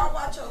 Girl, I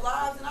watch your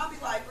lives and I'll be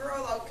like,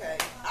 girl, okay.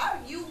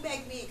 You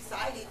make me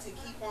excited to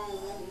keep on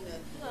wanting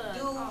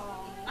to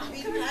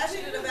be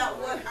passionate about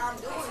what I'm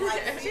doing.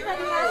 Like, serious.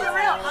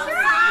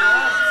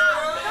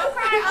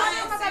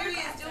 I'm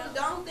serious, dude.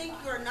 Don't think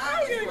you're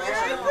not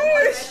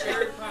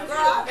inspirational. Girl,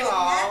 I've been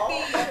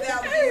happy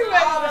about this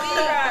all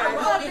week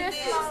promoting this.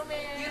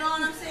 You know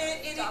what I'm saying?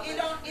 It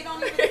don't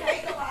even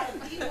take a lot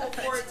of people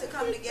for it to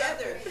come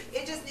together.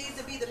 It just needs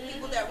to be the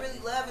people that really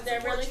love and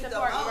support you the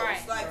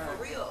most. Like,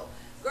 for real.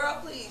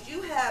 Girl, please,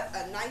 you have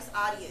a nice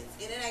audience,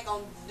 and it ain't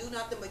gonna do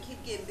nothing but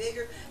keep getting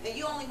bigger. And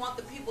you only want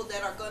the people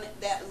that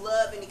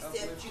love and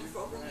accept you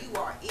for who you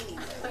are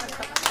anyway.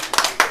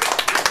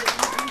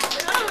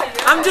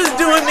 I'm just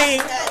doing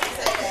me.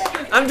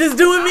 I'm just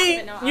doing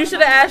me. You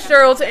should have asked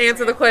Cheryl to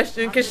answer the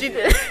question because she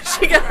did.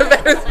 She got a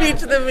better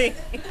speech than me.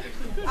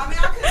 I mean,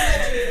 I couldn't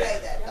let you say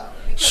that though,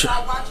 because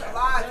I watch your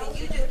live and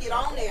you just get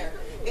on there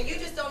and you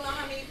just don't know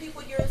how many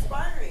people you're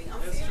inspiring.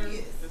 I'm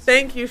serious.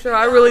 Thank you, Cheryl.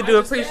 I really do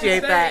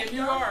appreciate that.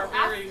 You are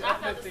very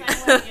uplifting.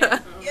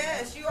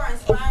 Yes, you are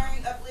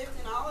inspiring,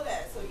 uplifting, all of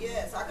that. So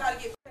yes, I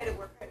gotta give credit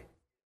where credit.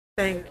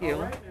 Thank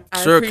you.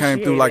 Sure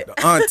came through like the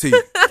auntie.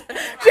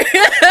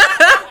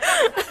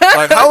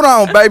 Like, hold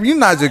on, baby. You're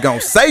not just gonna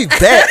say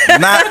that.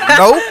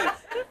 Nope.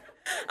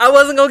 I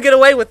wasn't gonna get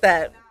away with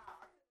that.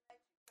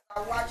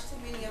 I watched too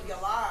many of your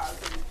lives,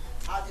 and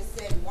I just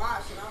sit and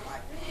watch, and I'm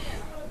like,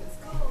 man, it's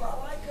cool. I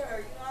like her.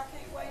 You know, I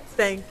can't wait.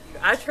 Thank you.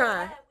 I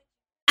try.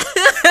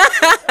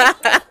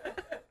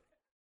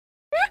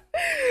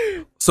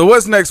 So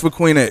what's next for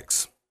Queen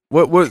X?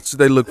 What should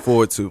they look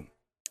forward to?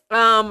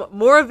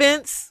 More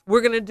events.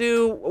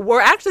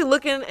 We're actually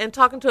looking and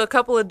talking to a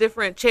couple of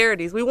different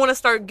charities. We want to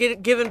start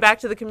giving back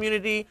to the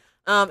community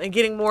and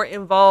getting more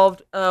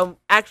involved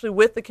actually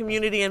with the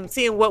community and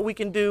seeing what we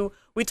can do.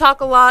 We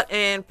talk a lot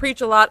and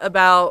preach a lot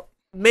about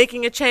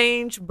making a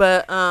change,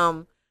 but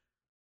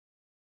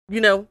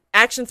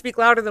actions speak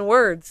louder than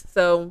words.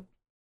 So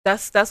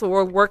that's what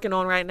we're working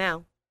on right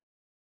now.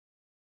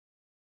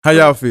 How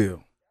y'all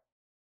feel?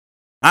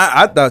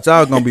 I thought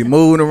y'all was gonna be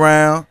moving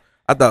around.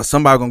 I thought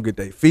somebody gonna get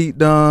their feet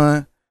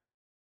done.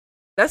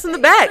 That's in the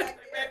back.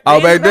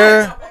 Oh, back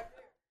there?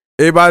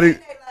 Everybody.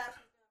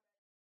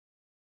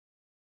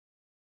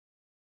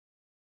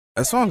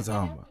 That's what I'm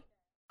talking about.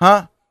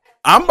 Huh?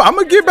 I'm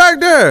gonna get back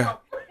there.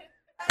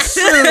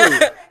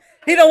 Shoot.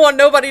 He don't want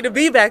nobody to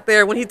be back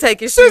there when he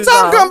take his shoes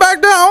I'm off. coming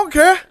back there. I don't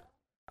care.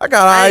 I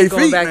got high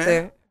feet, back man.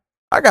 there.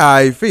 I got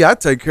high feet. I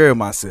take care of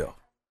myself.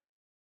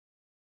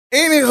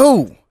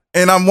 Anywho,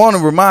 and I want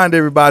to remind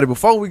everybody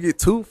before we get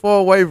too far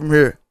away from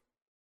here,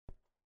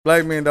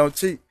 black men don't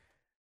cheat.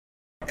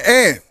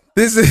 And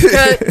this is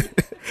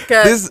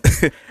this.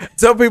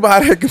 Tell people how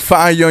they can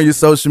find you on your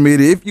social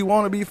media if you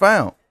want to be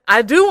found.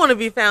 I do want to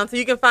be found, so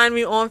you can find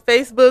me on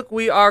Facebook.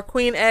 We are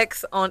Queen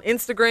X on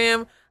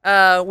Instagram.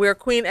 We're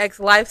Queen X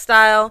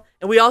Lifestyle,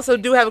 and we also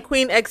do have a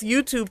Queen X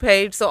YouTube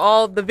page. So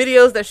all the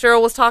videos that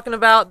Cheryl was talking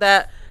about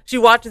that she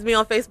watches me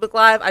on Facebook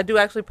Live, I do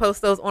actually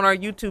post those on our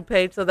YouTube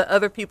page so that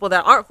other people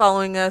that aren't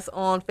following us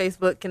on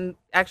Facebook can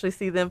actually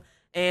see them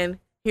and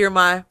hear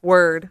my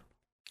word.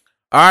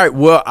 All right,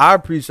 well, I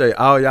appreciate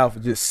all y'all for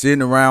just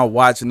sitting around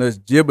watching us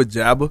jibber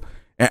jabber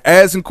and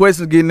asking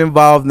questions, getting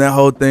involved in that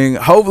whole thing.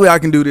 Hopefully I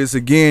can do this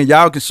again.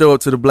 Y'all can show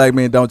up to the Black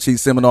Men Don't Cheat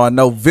seminar in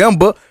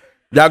November.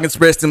 Y'all can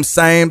express them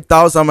same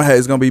thoughts.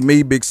 It's going to be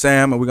me, Big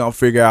Sam, and we're going to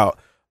figure out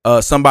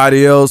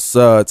somebody else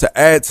to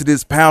add to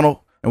this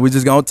panel, and we're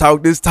just going to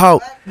talk this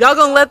talk. Y'all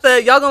going to let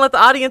the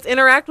audience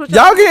interact with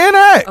y'all? Y'all can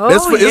interact. Oh,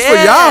 it's for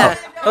y'all.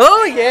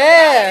 Oh,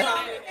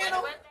 yeah.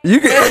 You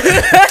can.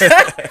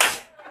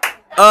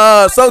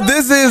 So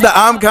this is the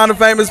I'm Kinda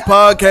Famous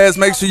podcast.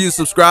 Make sure you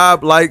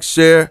subscribe, like,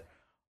 share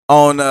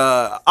on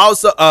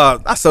also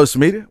not social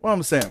media. What am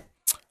I saying?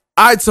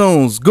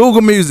 iTunes,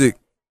 Google Music,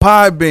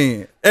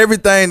 Podbean,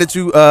 everything that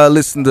you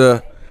listen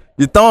to.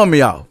 You're throwing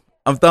me off.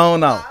 I'm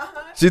thrown off.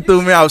 She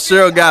threw me off.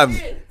 Cheryl got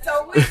me.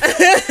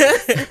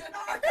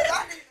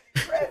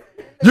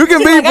 You can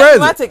be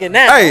present.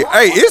 Hey,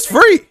 it's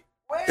free.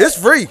 It's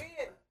free.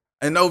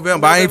 In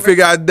November. I ain't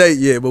figured out a date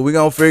yet, but we're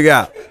gonna figure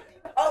out.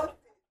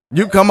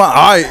 You come on. All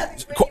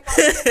right.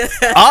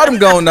 Autumn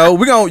gonna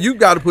know. You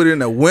gotta put it in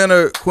the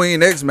winter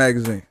Queen X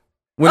magazine.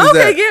 When is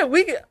that? Yeah,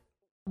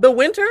 the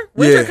winter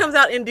comes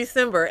out in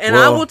December, and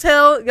I will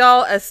tell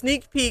y'all a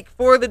sneak peek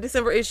for the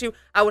December issue.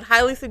 I would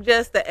highly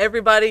suggest that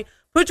everybody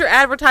put your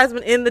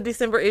advertisement in the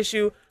December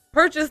issue.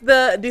 purchase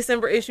the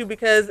December issue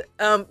because,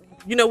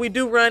 we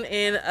do run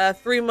in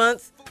 3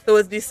 months. So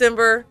it's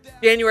December,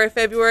 January,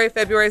 February.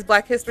 February is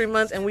Black History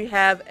Month, and we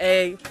have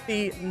a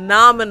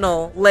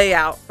phenomenal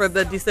layout for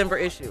the December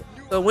issue.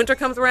 So when winter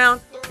comes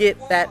around, get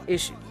that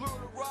issue.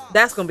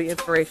 That's going to be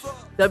inspirational.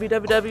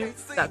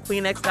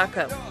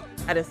 www.queenx.co.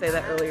 I didn't say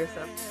that earlier,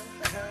 so.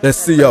 That's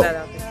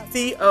C-O.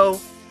 C-O,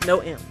 no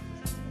M.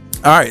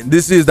 All right,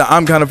 this is the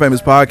I'm Kinda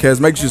Famous podcast.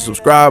 Make sure you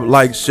subscribe,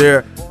 like,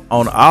 share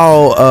on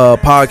all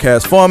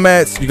podcast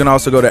formats. You can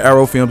also go to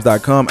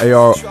arrowfilms.com,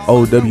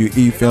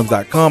 AROWE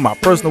films.com, my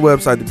personal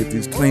website to get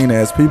these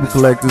clean-ass people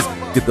collectors.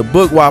 Get the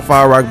book,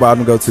 Wi-Fi Rock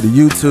Bottom. Go to the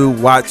YouTube,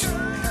 watch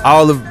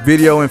all the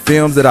video and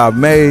films that I've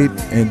made.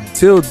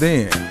 Until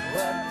then,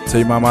 tell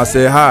your mama I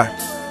said hi.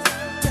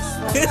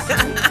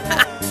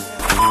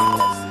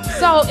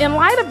 So, in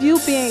light of you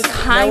being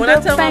kind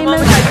of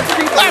famous,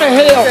 why the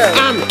hell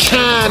I'm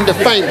kind of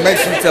famous? Make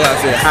sure you tell I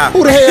said hi.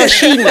 Who the hell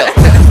she know?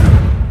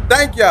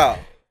 Thank y'all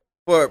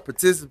for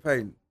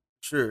participating.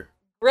 Sure.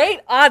 Great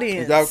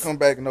audience. Y'all come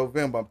back in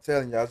November. I'm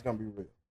telling y'all, it's gonna be real.